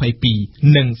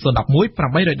 222និង011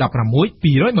 816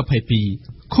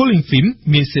 222 Cooling Film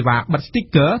មានសេវាបិទ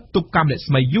sticker ទប់កាំរ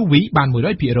ស្មី UV បាន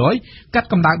 100% កាត់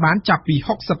កម្ដៅបានចាប់ពី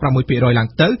 66% ឡើង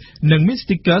ទៅនិងមាន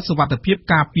sticker សុវត្ថិភាព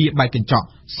ការពារបែកកញ្ចក់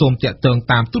សូមទាក់ទង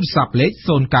តាមទូរស័ព្ទលេខ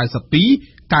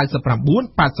092 99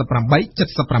 88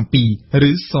 77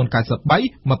 ឬ093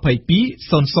 22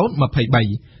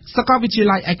 0023 សាកលវិទ្យា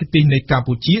ល័យឯកទេសនៃកម្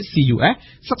ពុជា CUS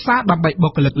សិក្សាដើម្បីបុ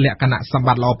គ្គលិកលក្ខណៈសម្ប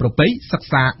ត្តិល្អប្រពៃសិក្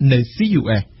សានៅ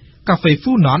CUS កាហ្វេ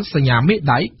Funon សញ្ញាមេ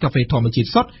ដៃកាហ្វេធម្មជាតិ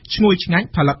សុទ្ធឈ្ងុយឆ្ងាញ់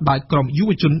ផលិតដោយក្រុមយុ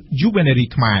វជន Juvenery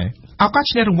ខ្មែរឱកាស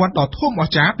ឈ្នះរង្វាន់ដ៏ធំអ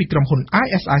ស្ចារ្យពីក្រុមហ៊ុន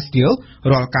ISI Steel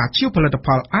រាល់ការជាវផលិតផ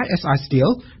ល ISI Steel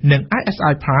និង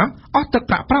ISI Prime អស់ទឹក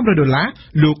ប្រាក់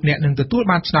$500លោកអ្នកនឹងទទួល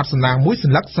បានឆ្នោតសំណាងមួយស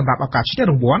ន្លឹកសម្រាប់ឱកាសឈ្នះ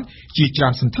រង្វាន់ជាច្រើ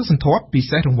នសន្ធឹកសន្ធាប់ពិ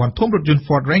សេសរង្វាន់ធំរថយន្ត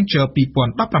Ford Ranger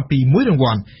 2017មួយរង្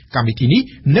វាន់កម្មវិធីនេះ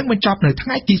នឹងបញ្ចប់នៅថ្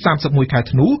ងៃទី31ខែ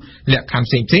ធ្នូលក្ខខណ្ឌ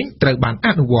ផ្សេងៗត្រូវបានអ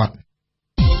នុវត្ត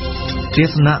ទេ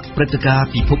សនាព្រឹត្តិការណ៍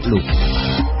ពិភពលោក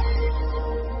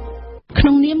ក្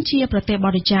នុងនាមជាប្រទេសប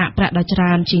រិច្ចាគប្រាក់ដ៏ច្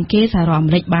រើនជាងគេសហរដ្ឋអា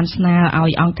មេរិកបានស្នើឲ្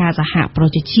យអង្គការសហប្រ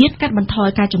ជាជាតិកាត់បន្ថយ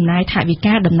ការចំណាយថវិ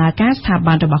កាដំណើរការស្ថា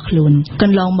ប័នរបស់ខ្លួនក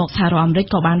ន្លងមកសហរដ្ឋអាមេរិក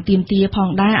ក៏បានទាមទារផង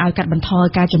ដែរឲ្យកាត់បន្ថយ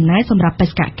ការចំណាយសម្រាប់បេ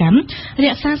សកកម្មរ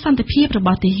ក្សាសន្តិភាពរប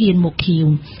ស់ទាហានមុខឃីវ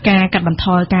ការកាត់បន្ថ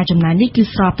យការចំណាយនេះគឺ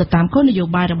ស្របទៅតាមគោលនយោ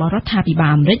បាយរបស់រដ្ឋាភិបា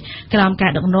លអាមេរិកក្រោមកា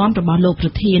រដឹកនាំរបស់លោកប្រ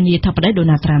ធានាធិបតីដូ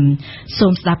ណាល់ត្រាំសូ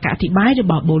មស្ដាប់ការអធិប្បាយរ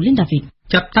បស់បូលីនដាវីត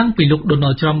ចាប់តាំងពីលោកដូណា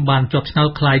ល់ត្រាំបានជាប់ឆ្នោត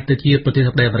ក្លាយទៅជាប្រធានា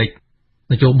ធិបតីអាមេរិក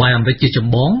នយោបាយអាមេរិកជាច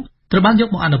ម្បងត្រូវបានយក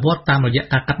មកអនុវត្តតាមរយៈ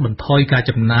ការកាត់បន្ថយការ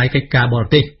ចំណាយកិច្ចការបរ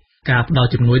ទេសការផ្តល់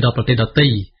ជំនួយដល់ប្រទេសដទៃ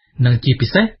និងជាពិ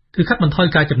សេសគឺកាត់បន្ថយ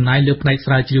ការចំណាយលើផ្នែក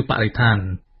ស្រាវជ្រាវបរិស្ថាន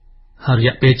ហើយរ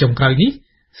យៈពេលចុងក្រោយនេះ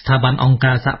ស្ថាប័នអង្គ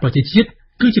ការសហប្រជាជាតិ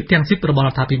គឺជាផ្ទាំងស៊ីបរបស់រ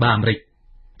ដ្ឋាភិបាលអាមេរិក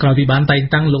ក្រោយពីបានតែង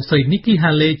តាំងលោកស្រី Nikki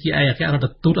Haley ជាឯកអគ្គរដ្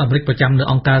ឋទូតអាមេរិកប្រចាំនៅ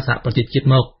អង្គការសហប្រជាជាតិ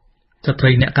មកស្ត្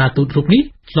រីអ្នកការទូតរូបនេះ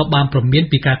ធ្លាប់បានព្រមាន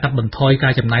ពីការកាត់បន្ថយកា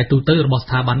រចំណាយទូទៅរបស់ស្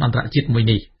ថាប័នអន្តរជាតិមួយ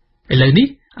នេះឥឡូវនេះ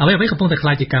អ្វីៗកំពុងតែខ្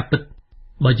លាយជាការពិត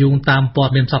បើយោងតាមព័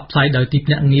ត៌មានផ្សព្វផ្សាយដោយទី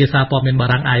ភ្នាក់ងារសារព័ត៌មានបា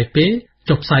រាំង AFP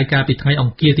ចុះផ្សាយកាលពីថ្ងៃអ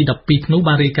ង្គារទី12ធ្នូ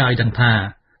បានរាយការណ៍ឲ្យដឹងថា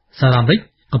សហរដ្ឋអាមេរិក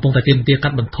កំពុងតែទាមទារកា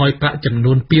ត់បន្ថយប្រាក់ចំ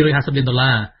នួន$250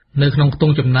លាននៅក្នុងខ្ទ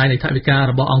ង់ចំណាយនៃថវិកា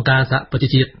របស់អង្គការសហប្រជា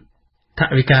ជាតិថ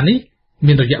វិកានេះ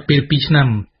មានរយៈពេល2ឆ្នាំ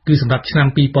គឺសម្រាប់ឆ្នាំ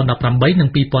2018និង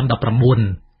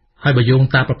2019ហើយបើយោង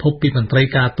តាមប្រភពពីមន្ត្រី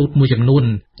ការទូតមួយចំនួន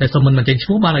ដែលសូមមិនបញ្ចេញឈ្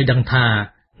មោះបានឲ្យដឹងថា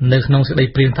នៅក្នុងសេចក្តី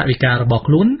ព្រាងថវិការបស់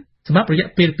ខ្លួនសម្រាប់រយៈ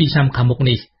ពេល2ឆ្នាំខាងមុខ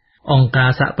នេះអង្គការ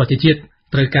សហប្រជាជាតិ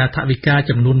ត្រូវការថវិកា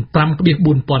ចំនួន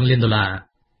$5.4 លាន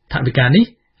ថវិកានេះ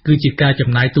គឺជាការចំ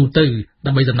ណាយទូទៅ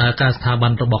ដើម្បីដំណើរការស្ថាប័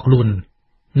នរបស់ខ្លួន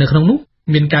នៅក្នុងនោះ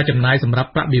មានការចំណាយសម្រាប់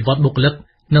ប្រាក់បៀវត្សបុគ្គលិក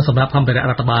និងសម្រាប់សម្ភារៈ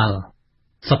រដ្ឋបាល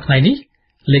សប្តាហ៍នេះ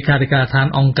លេខាធិការដ្ឋាន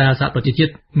អង្គការសហប្រជាជា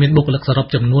តិមានបុគ្គលិកសរុប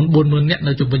ចំនួន40,000នាក់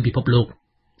នៅជុំវិញពិភពលោក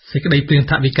សេចក្តីព្រាង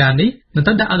ថវិកានេះនឹង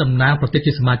ទៅដាក់ឲ្យតំណាងប្រទេស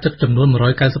ជាសមាជិកចំនួន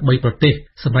193ប្រទេស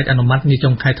សម្រាប់អនុម័តនាចុ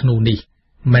ងខែធ្នូនេះ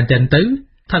មែនទែនទៅ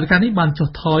ថវិកានេះបានចុះ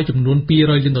ថយចំនួន$200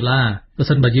លានប្រ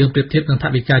សិនបើយើងប្រៀបធៀបនឹងថ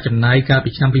វិកាចំណាយកាលពី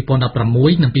ឆ្នាំ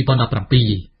2016និង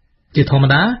2017ជាធម្ម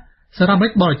តាសហរដ្ឋអាមេរិ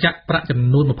កបរិច្ចាគប្រាក់ចំ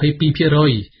នួន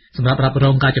 22% សម្រាប់រ៉ាប់រ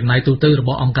ងការចំណាយទូទៅរប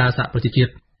ស់អង្គការសហប្រជាជា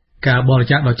តិការបរិ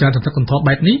ច្ចាគដ៏ច្រើនសន្ធឹកសន្ធាប់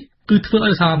បែបនេះគឺធ្វើ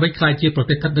ឲ្យសហរដ្ឋអាមេរិកក្លាយជាប្រ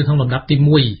ទេសស្ថិតនៅក្នុងលំដាប់ទី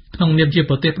1ក្នុងនាមជា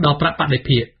ប្រទេសផ្ដល់ប្រាក់បដិ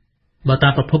ភាគបើតា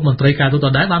មប្រភពមន្ត្រីការទូត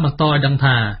ដដែលបានបន្តឲ្យដឹង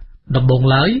ថាដំបូង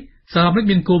ឡើយសហរដ្ឋអាមេរិក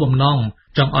មានគោលបំណង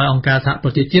ចង់ឲ្យអង្គការសហប្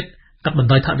រជាជាតិកាត់បន្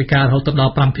ថយថវិការហូតទៅដ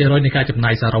ល់ 5% នៃការចំ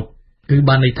ណាយសរុបគឺ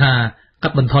បានន័យថាកា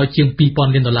ត់បន្ថយជាង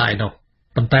$2,000លានឯនោះ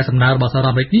ប៉ុន្តែសំណើរបស់សហរ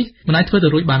ដ្ឋអាមេរិកនេះមិនអាចធ្វើទៅ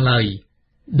រួចបានឡើយ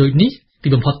ដូចនេះទី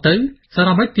បំផុតទៅសហរដ្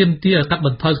ឋអាមេរិកទាមទារឲ្យកាត់ប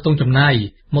ន្ថយខ្ទង់ចំណាយ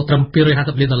មកត្រឹម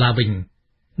$250លានវិញ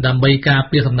ដើម្បីការ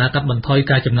ពារសំណើកាត់បន្ថយ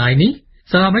ការចំណាយនេះ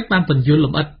សហរដ្ឋអាមេរិកបានពន្យល់ល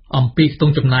ម្អិតអំពីខ្ទ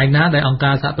ង់ចំណាយណាដែលអង្គ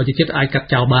ការសហប្រជាជាតិអាចកាត់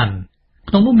ចោលបាន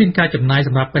ក្នុងនោះមានការចំណាយស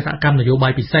ម្រាប់បេសកកម្មនយោបា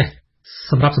យពិសេស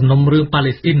សម្រាប់សំណុំរឿងប៉ា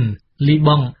ឡេស្ទីនលីប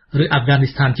ង់ឬអាហ្វហ្គានី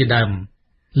ស្ថានជាដើម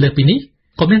លើសពីនេះ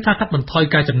ក៏មានការកាត់បន្ថយ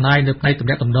ការចំណាយនៅផ្នែកទំ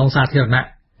នាក់ទំនងសាធារណៈ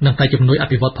និងផ្នែកជំនួយអ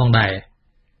ភិវឌ្ឍផងដែរ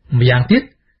ម្យ៉ាងទៀត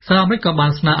សហរដ្ឋអាមេរិកក៏បា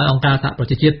នស្នើឲ្យអង្គការសហប្រ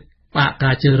ជាជាតិផ្អាកកា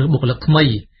រជ្រើសរើសបុគ្គលិកថ្មី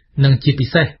និងជាពិ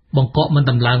សេសបង្កក់មិន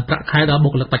ដំឡើងប្រាក់ខែដល់បុ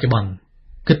គ្គលិកបច្ចុប្បន្ន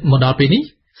គិតមកដល់ពេលនេះ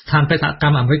ស្ថានបេសកក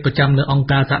ម្មអាមេរិកប្រចាំនៅអង្គ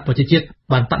ការសហប្រជាជាតិ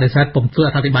បានបដិសេធពុំធ្វើអ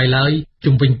ត្ថាធិប្បាយឡើយ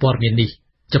ជុំវិញព័ត៌មាននេះ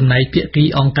ចំណែកភាគី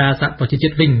អង្គការសហប្រជាជា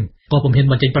តិវិញក៏ពុំហ៊ាន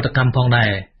បញ្ចេញប្រតិកម្មផងដែ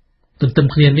រទន្ទឹម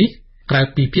គ្នានេះក្រៅ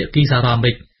ពីភាគីសហរដ្ឋអាមេ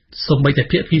រិកសូម្បីតែ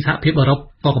ភាគីសហភាពអឺរ៉ុប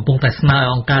ក៏កំពុងតែស្នើឲ្យ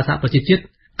អង្គការសហប្រជាជាតិ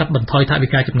កាត់បន្ថយថវិ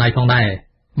កាចំណាយផងដែរ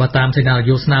បើតាមសេណារី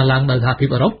យ៉ូស្នើឡើងដោយសហភាព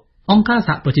អឺរ៉ុបអង្គការស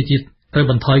ហប្រជាជាតិត្រូវ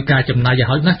បន្ថយការចំណាយឲ្យ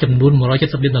ហោចណាស់ចំនួន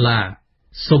$170លាន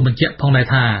សូមបញ្ជាក់ផងដែរ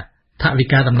ថាថវិ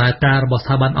កាដំណើរការរបស់ស្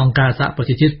ថាប័នអង្គការសហប្រ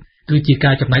ជាជាតិគឺជា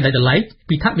ការចំណាយដាច់ដោយឡែក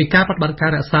ពីថវិកាប្រតិបត្តិការ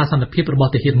រក្សាសន្តិភាពរប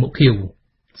ស់ទាហានមុខឃីវ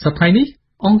សប្តាហ៍នេះ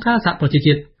អង្គការសហប្រជា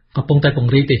ជាតិកំពុងតែព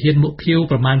ង្រីកទាហានមុខឃីវ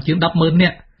ប្រមាណជាង100000នា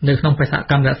ក់នៅក្នុងបេសក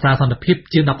កម្មរក្សាសន្តិភាព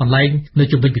ជាង10កន្លែងនៅ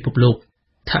ជុំវិញពិភពលោក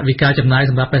ថវិកាចំណាយ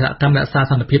សម្រាប់បេសកកម្មរក្សា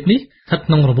សន្តិភាពនេះស្ថិត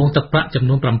ក្នុងរង្វង់ទឹកប្រាក់ចំ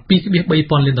នួន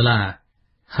$7.3 លាន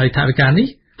ហើយថវិកានេះ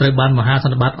ត្រូវបានមហាស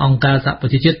ន្និបាតអង្គការសហប្រ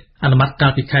ជាជាតិអនុម័តកា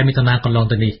លពីខែមិថុនាកន្លង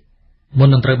ទៅនេះមុន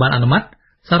នឹងត្រូវបានអនុម័ត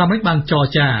សហរដ្ឋអាមេរិកបានចរ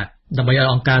ចាដើម្បីឲ្យ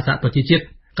អង្គការសហប្រជាជាតិ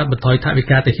កាត់បន្ថយថវិ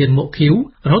កាទាហានមុខឃីវ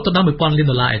រហូតដល់$1000 លា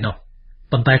នឯនោះ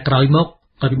ប៉ុន្តែក្រោយមក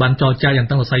ហើយពីបានចរចាយ៉ាង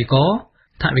តឹងរ៉ឹងក៏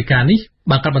ថវិកានេះ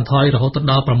បានកាត់បន្ថយរហូត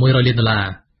ដល់$600 លា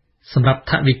នសម្រាប់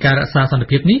ថវិការក្សាសន្តិ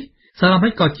ភាពនេះសហរដ្ឋអាមេ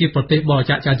រិកក៏ជាប្រទេសបរិច្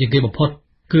ចាគច្រើនជាងគេបំផុត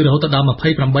គឺរហូតដល់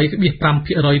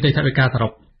 28.5% នៃថវិកាសរុ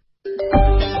ប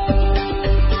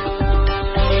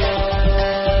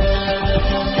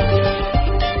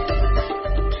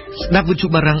ស្ដាប់វិទ្យុ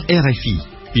បារាំង RFI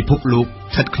ពិភពលោក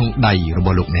ស្ថិតក្នុងដៃរប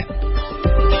ស់លោកអ្នក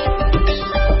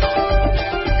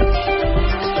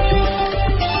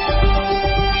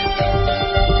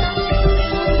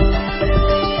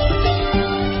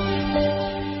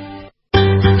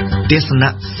ទេសនា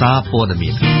សារព័ត៌មា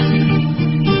ន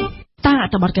តើអ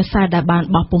ត្ថបទកាសែតដែលបាន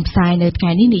បោះពុម្ពផ្សាយនៅថ្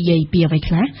ងៃនេះនិយាយពីអ្វី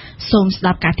ខ្លះសូមស្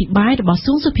ដាប់ការអធិប្បាយរបស់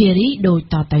ស៊ុងសុភារីដូច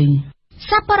តទៅ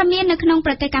សារព័ត៌មាននៅក្នុង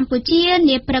ប្រទេសកម្ពុជា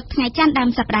នាព្រឹកថ្ងៃច័ន្ទដើម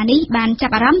សប្តាហ៍នេះបានចា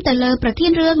ប់អារម្មណ៍ទៅលើប្រធា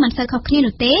នរឿងមិនសូវខុសគ្នា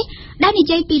នោះទេដែលនិ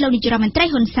យាយពីលោកនាយរដ្ឋមន្ត្រី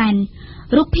ហ៊ុនសែន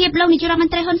រូបភាពលោកនាយរដ្ឋម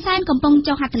ន្ត្រីហ៊ុនសែនកំពុង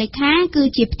ចុះហត្ថលេខាគឺ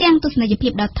ជាផ្ទាំងទស្សនីយភា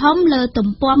ពដ៏ធំលើទំ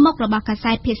ព័រមុខរបស់កា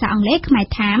សែតភាសាអង់គ្លេសខ្មែរ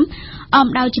ថាមអម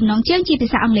ដោយចំណងជើងជាភា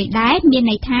សាអង់គ្លេសដែរមាន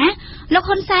ន័យថាលោក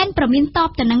ហ៊ុនសែនប្រមានតប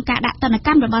ទៅនឹងការដាក់ទណ្ឌក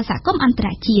ម្មរបស់សហគមន៍អន្តរ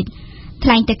ជាតិថ្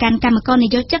លែងទៅកាន់គណៈកម្មការន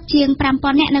យោជិកជាង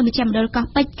 5,000 នាក់នៅមជ្ឈមណ្ឌលកោះ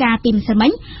ពេជ្រកាលពីម្សិលមិ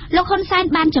ញលោកហ៊ុនសែន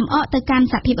បានចំអកទៅកាន់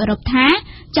សហភាពអឺរ៉ុបថា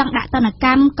ចង់ដាក់ទណ្ឌក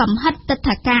ម្មកំហិតទិដ្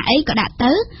ឋាការអីក៏ដាក់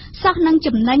ទៅសោះនឹង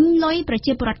ចំណេញលុយប្រ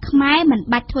ជាពលរដ្ឋខ្មែរមិន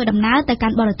បាច់ធ្វើដំណើរទៅកា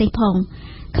ន់បរទេសផង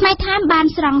ខ្មែរថាមបាន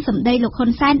ស្រង់សម្ដីលោកហ៊ុ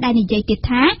នសែនដែលនិយាយទៀត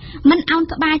ថាមិនអោន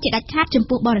ក្បាលជាដាច់ខាតចំ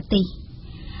ពោះបរទេស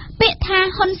ពាក្យថា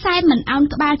ហ៊ុនសែនមិនអោន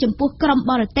ក្បាលចំពោះក្រុម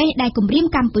បរទេសដែលគំរាម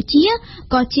កម្ពុជា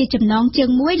ក៏ជាចំណងជើង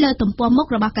មួយលើទំព័រមុខ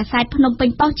របស់កាសែតភ្នំពេញ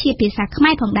ប៉ុស្តិ៍ជាភាសាខ្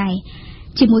មែរផងដែរ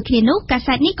ជាមួយគ្នានោះកា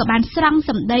សែតនេះក៏បានស្រង់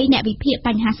សម្ដីអ្នកវិភាគប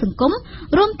ញ្ហាសង្គម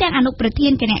រួមទាំងអនុប្រធា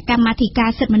នគណៈកម្មាធិការ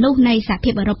សិទ្ធិមនុស្សនៃសហភា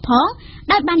ពអឺរ៉ុបផង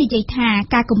ដោយបាននិយាយថា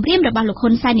ការគំរាមរបស់លោកហ៊ុ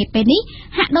នសែននាពេលនេះ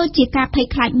ហាក់ដូចជាការភ័យ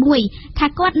ខ្លាចមួយថា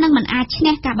គាត់នឹងមិនអាចឈ្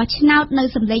នះការបោះឆ្នោតនៅ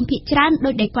សម្លេងភាគច្រើនដោ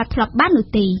យដែលគាត់ធ្លាប់បាននោះ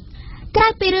ទេក្រៅ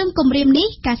ពីរឿងគម្រាមនេះ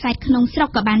កាសែតក្នុងស្រុក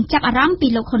ក៏បានចាប់អារម្មណ៍ពី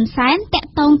លោកហ៊ុនសែនតាក់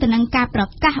ទងទៅនឹងការប្រ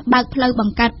កាសបើកផ្លូវប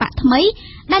ង្កើតបកថ្មី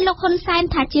ដែលលោកហ៊ុនសែន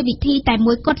ថាជាវិធីតែ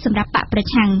មួយគត់សម្រាប់បកប្រ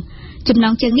ឆាំងចំណ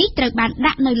ងជើងនេះត្រូវបាន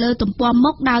ដាក់នៅលើទំព័រ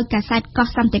មុខដោយកាសែតកោះ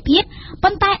សន្តិភាព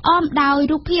ប៉ុន្តែអមដោយ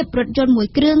រូបភាពរថយន្តមួយ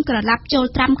គ្រឿងក្រឡាប់ចូល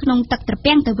ត្រាំក្នុងទឹកត្រ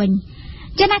ពាំងទៅវិញ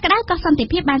ជាណាក្តៅកោះសន្តិ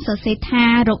ភាពបានសរសេរថា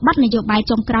របបនយោបាយ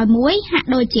ចុងក្រោយមួយហាក់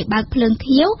ដូចជាបើកភ្លើង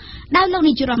ខៀវដោយលោក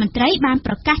នាយករដ្ឋមន្ត្រីបាន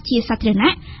ប្រកាសជាសាធារ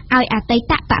ណៈឲ្យអតីត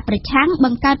បកប្រឆាំងប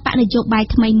ង្កើតបកនយោបាយ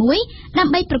ថ្មីមួយដើ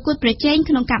ម្បីប្រកួតប្រជែង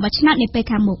ក្នុងការបោះឆ្នោតនាពេល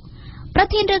ខាងមុខប្រ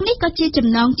ធានរឿងនេះក៏ជាចំ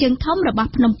ណងជើងធំរបស់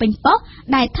ភ្នំពេញប៉ុស្តិ៍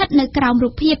ដែលស្ថិតនៅក្រោមរូ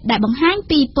បភាពដែលបង្ហាញ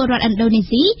ពីពលរដ្ឋឥណ្ឌូនេ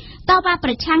ស៊ីតវ៉ាប្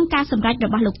រឆាំងការសម្រេចរ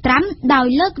បស់លោកត្រាំដោយ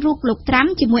លើករូបលោកត្រាំ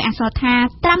ជាមួយអក្សរថា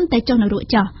ត្រាំទៅចុះនរក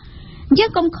ចុះយើ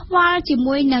ងកុំខ្វល់ជា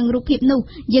មួយនឹងរូបភាពនោះ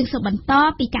យើងសូមបន្ត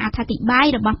ពីការអធិប្បាយ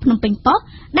របស់ភ្នំពេញប៉ុស្តិ៍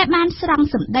ដែលបានស្រង់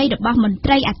សម្ដីរបស់មន្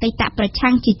ត្រីអតីតប្រ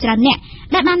ឆាំងជាច្រើនអ្នក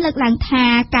ដែលបានលើកឡើងថា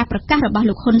ការប្រកាសរបស់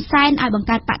លោកហ៊ុនសែនឲ្យបង្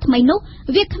កើតបកថ្មីនោះ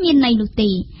វាគ្មានន័យនោះទេ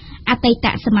អតីត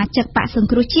សមាជិកបកសង្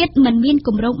គ្រោះជាតិមិនមានគ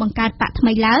ម្រោងបង្កើតបកថ្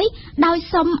មីឡើយដោយ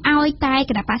សុំឲ្យតែ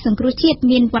គណៈបកសង្គ្រោះជាតិ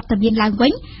មានវត្តមានឡើងវិ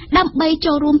ញដើម្បី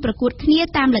ចូលរួមប្រកួតគ្នា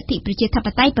តាមលទ្ធិប្រជាធិប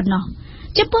តេយ្យប៉ុណ្ណោះ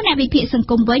ចំពោះអ្នកវិភាគសង្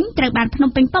គមវិញត្រូវបានភ្នំ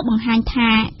ពេញប៉ុស្តិ៍បង្ហាញថា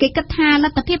គេគិតថាល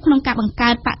ទ្ធភាពក្នុងការបង្កើ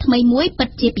តបកថ្មីមួយពិត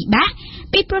ជាពិបាក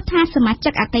ពីព្រោះថាសមាជិ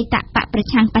កអតីតបកប្រ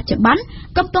ឆាំងបច្ចុប្បន្ន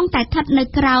កំពុងតែស្ថិតនៅ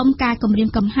ក្រោមការគំរាម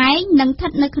កំហែងនិងស្ថិ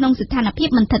តនៅក្នុងស្ថានភាព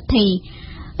មិនឋិតថេរ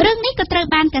រឿងនេះក៏ត្រូវ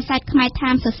បានកាសែតខ្មែរថា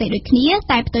មសរសេរដូចគ្នា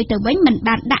តែផ្ទុយទៅវិញមិន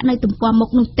បានដាក់នៅទំព័រមុខ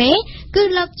នោះទេគឺ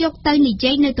លើកយកទៅនិ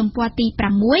យាយនៅទំព័រទី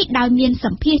6ដោយមានស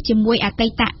ម្ភាសជាមួយអតី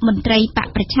តមន្ត្រីបក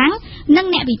ប្រឆាំងនិង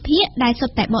អ្នកវិភាគដែលសុ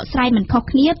ទ្ធតែបកស្រាយមិនខុស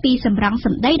គ្នាពីសម្រងស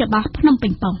ម្ដីរបស់ភ្នំពេ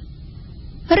ញប៉ុស្តិ៍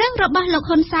រឿងរបស់លោក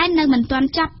ហ៊ុនសែននៅមិនទាន់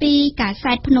ចប់ពីកា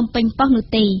សែតភ្នំពេញប៉ុស្តិ៍នោះ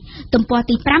ទេទំព័រ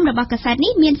ទី5របស់កាសែត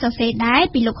នេះមានសរសេរដែរ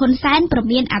ពីលោកហ៊ុនសែនប្រ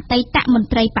មានអតីតមន្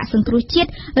ត្រីបកសង្គ្រោះជាតិ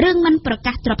រឿងមិនប្រ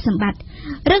កាសទ្រព្យសម្បត្តិ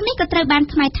រឿងនេះក៏ត្រូវបាន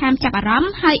ខ្មែរថាមចាប់អារម្ម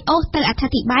ណ៍ហើយអូសទៅអធិ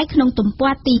ប្បាយក្នុងទំព័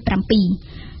រទី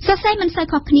7សរសេរមិនសូវ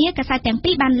ខុសគ្នាកាសែតទាំង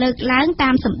ពីរបានលើកឡើងតា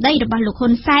មសម្ដីរបស់លោកហ៊ុ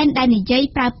នសែនដែលនិយាយ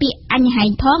ប្រើពាក្យអញហែង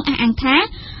ផងអះអាងថា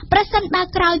ប្រសិនបើ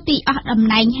ក្រោយពីអស់តំ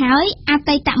ណែងហើយអ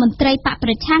តីតមន្ត្រីបកប្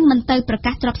រឆាំងមិនទៅប្រ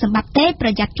កាសទ្រព្យសម្បត្តិទេប្រ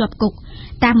យ័ត្នជាប់គុក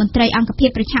តាមមន្ត្រីអង្គភាព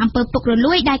ប្រឆាំងអំពើពុករ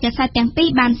លួយដែលកាសែតទាំងពីរ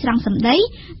បានស្រង់សម្ដី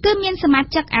គឺមានសមា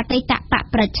ជិកអតីតបក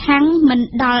ប្រឆាំងមិន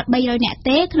ដល់300នាក់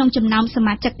ទេក្នុងចំណោមស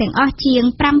មាជិកទាំងអស់ជាង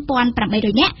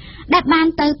 5,800 នាក់ដែលបាន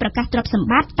ទៅប្រកាសទ្រព្យសម្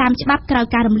បត្តិតាមច្បាប់ក្រោយ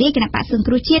ការរំលាយគណៈបកសង្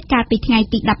គ្រោះជាតិកាលពីថ្ងៃ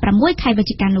ទី16ខែវិ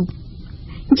ច្ឆិកានោះ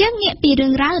យើងងាកពីរឿ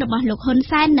ងរ៉ាវរបស់លោកហ៊ុន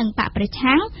សែននិងបកប្រ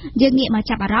ឆាំងយើងងាកមក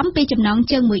ចាប់អារម្មណ៍ពីចំណង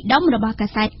ជើងមួយដុំរបស់កា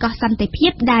សែតកោះសន្តិភា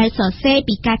ពដែលសរសេរ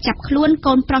ពីការចាប់ខ្លួន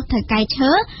កូនប្រុសថៅកែ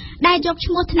ឈើដែលយក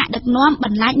ឈ្មោះថ្នាក់ដឹកនាំប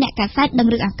ន្លាចអ្នកកាសែតដឹង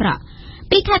រឿងអាក្រក់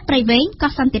ពីខេត្តព្រៃវែង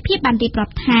កោះសន្តិភាពបានរៀបរា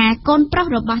ប់ថាកូនប្រុស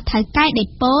របស់ថៅកែដេ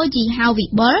ប៉ូយីហៅវិ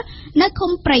បុលនៅ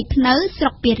ឃុំព្រៃភ្នៅស្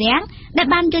រុកពីរាំងដែល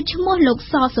បានយកឈ្មោះលោក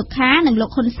សសុខានិងលោក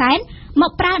ហ៊ុនសែន ម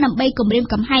កប្រើដើម្បីគម្រាម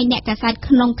កំហែងអ្នកកាសែត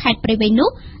ក្នុងខេត្តព្រៃវែងនោះ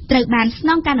ត្រូវបានស្ន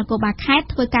ងការនគរបាលខេត្ត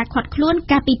ធ្វើការឃាត់ខ្លួន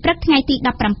កាលពីព្រឹកថ្ងៃទី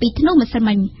17ធ្នូម្សិល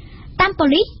មិញតាមប៉ូ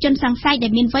លីសជនសង្ស័យដែ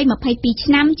លមានវ័យ22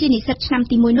ឆ្នាំជានិស្សិតឆ្នាំ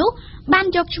ទី1នោះបាន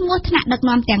យកឈ្មោះថ្នាក់ដឹក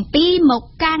នាំទាំងពីរមក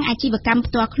កាងអាជីវកម្ម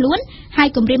ផ្ទាល់ខ្លួនហើយ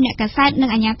គម្រាមអ្នកកាសែតនិង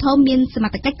អាជ្ញាធរមានសម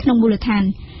ត្ថកិច្ចក្នុងមូលដ្ឋាន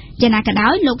យ៉ាងណាក៏ដោ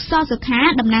យលោកសសុខា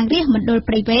តំណាងរាស្ត្រមណ្ឌល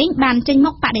ព្រៃវែងបានចេញម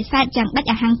កបដិសេធយ៉ាងដាច់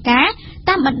អហង្ការ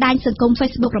តាមបណ្ដាញសង្គម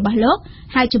Facebook របស់លោក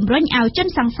ហើយជំរុញឲ្យជន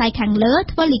សង្ស័យខាងលើ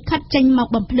ធ្វើលិខិតចេញមក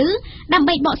បំភ្លឺដើម្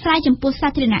បីបកស្រាយចំពោះសា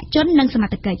ធារណជននិងសម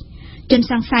ត្ថកិច្ចជន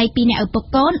សង្ស័យពីអ្នកឪពុក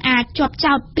កូនអាចជាប់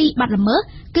ចោទពីបទល្មើស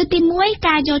គឺទី1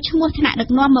ការយកឈ្មោះថ្នាក់ដឹក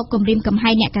នាំមកគំរាមកំ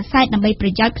ហែងអ្នកកាសែតដើម្បីប្រ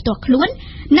យោជន៍ផ្ទាល់ខ្លួន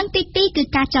និងទី2គឺ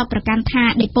ការចោទប្រកាន់ថា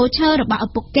ដេប៉ូឈើរបស់ឪ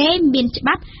ពុកគេមានច្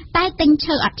បាប់តែទិញ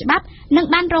ឈើអត់ច្បាប់និង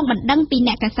បានរងបណ្ដឹងពី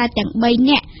អ្នកកាសែតទាំង3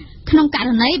នាក់ក្នុងករ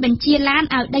ណីបញ្ជាឡាន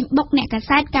ឲ្យដេញបុកអ្នកកា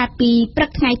សែតកាលពីព្រឹក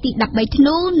ថ្ងៃទី13ធ្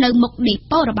នូនៅមុខដេ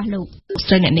ប៉ូរបស់លោក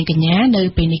ស្រីអ្នកនាងកញ្ញានៅ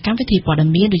ពេលនេះកម្មវិធីព័ត៌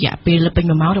មានរយៈពេលពេញ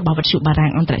1ម៉ោងរបស់វិទ្យុបារាំ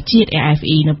ងអន្តរជាតិ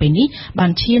AFE នៅពេលនេះបា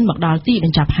នឈានមកដល់ទីប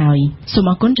ញ្ចប់ហើយសូម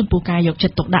អរគុណចំពោះការយកចិ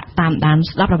ត្តទុកដាក់តាមដាន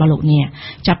ស្ដាប់របស់លោកអ្នក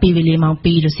ចាប់ពីវេលាម៉ោង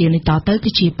 2 រសៀលនេះតទៅគឺ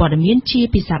ជាព័ត៌មានជា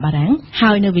ភាសាបារាំង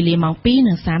ហើយនៅវេលាម៉ោង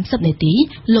 2:30 នាទី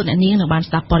លោកអ្នកនាងនឹងបាន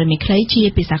ស្ដាប់ព័ត៌មានខ្លីជា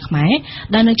ភាសាខ្មែរ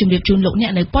ដែលនឹងជម្រាបជូនលោកអ្ន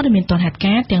កនៅព័ត៌មានទាន់ហេតុ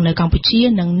ការណ៍ទាំងនៅកម្ពុជា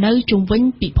និងនៅជុំវិញ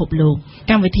ពិភពលោក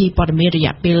កម្មវិធីព័ត៌មានរ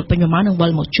យៈពេលពេញ1ម៉ោងនឹងវិ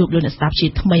លមកជួបលោកអ្នកស្ដាប់ជា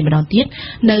ថ្មីម្ដងទៀត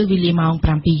នៅវេលាម៉ោង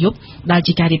 7 យប់ដែល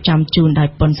ជាការរៀបចំជូនដោយ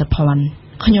ប៉ុនសុភ័ណ្ឌ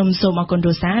ខ្ញុំសូមអរគុណរ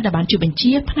សាដែលបានជួយបញ្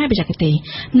ជាផ្នែកបច្ចេកទេស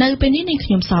នៅពេលនេះនាងខ្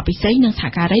ញុំសពិសីនិងសហ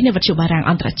ការីនៃវិទ្យុបារាំង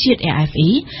អន្តរជាតិ AFE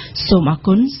សូមអរ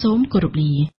គុណសូមគោរព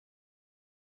លា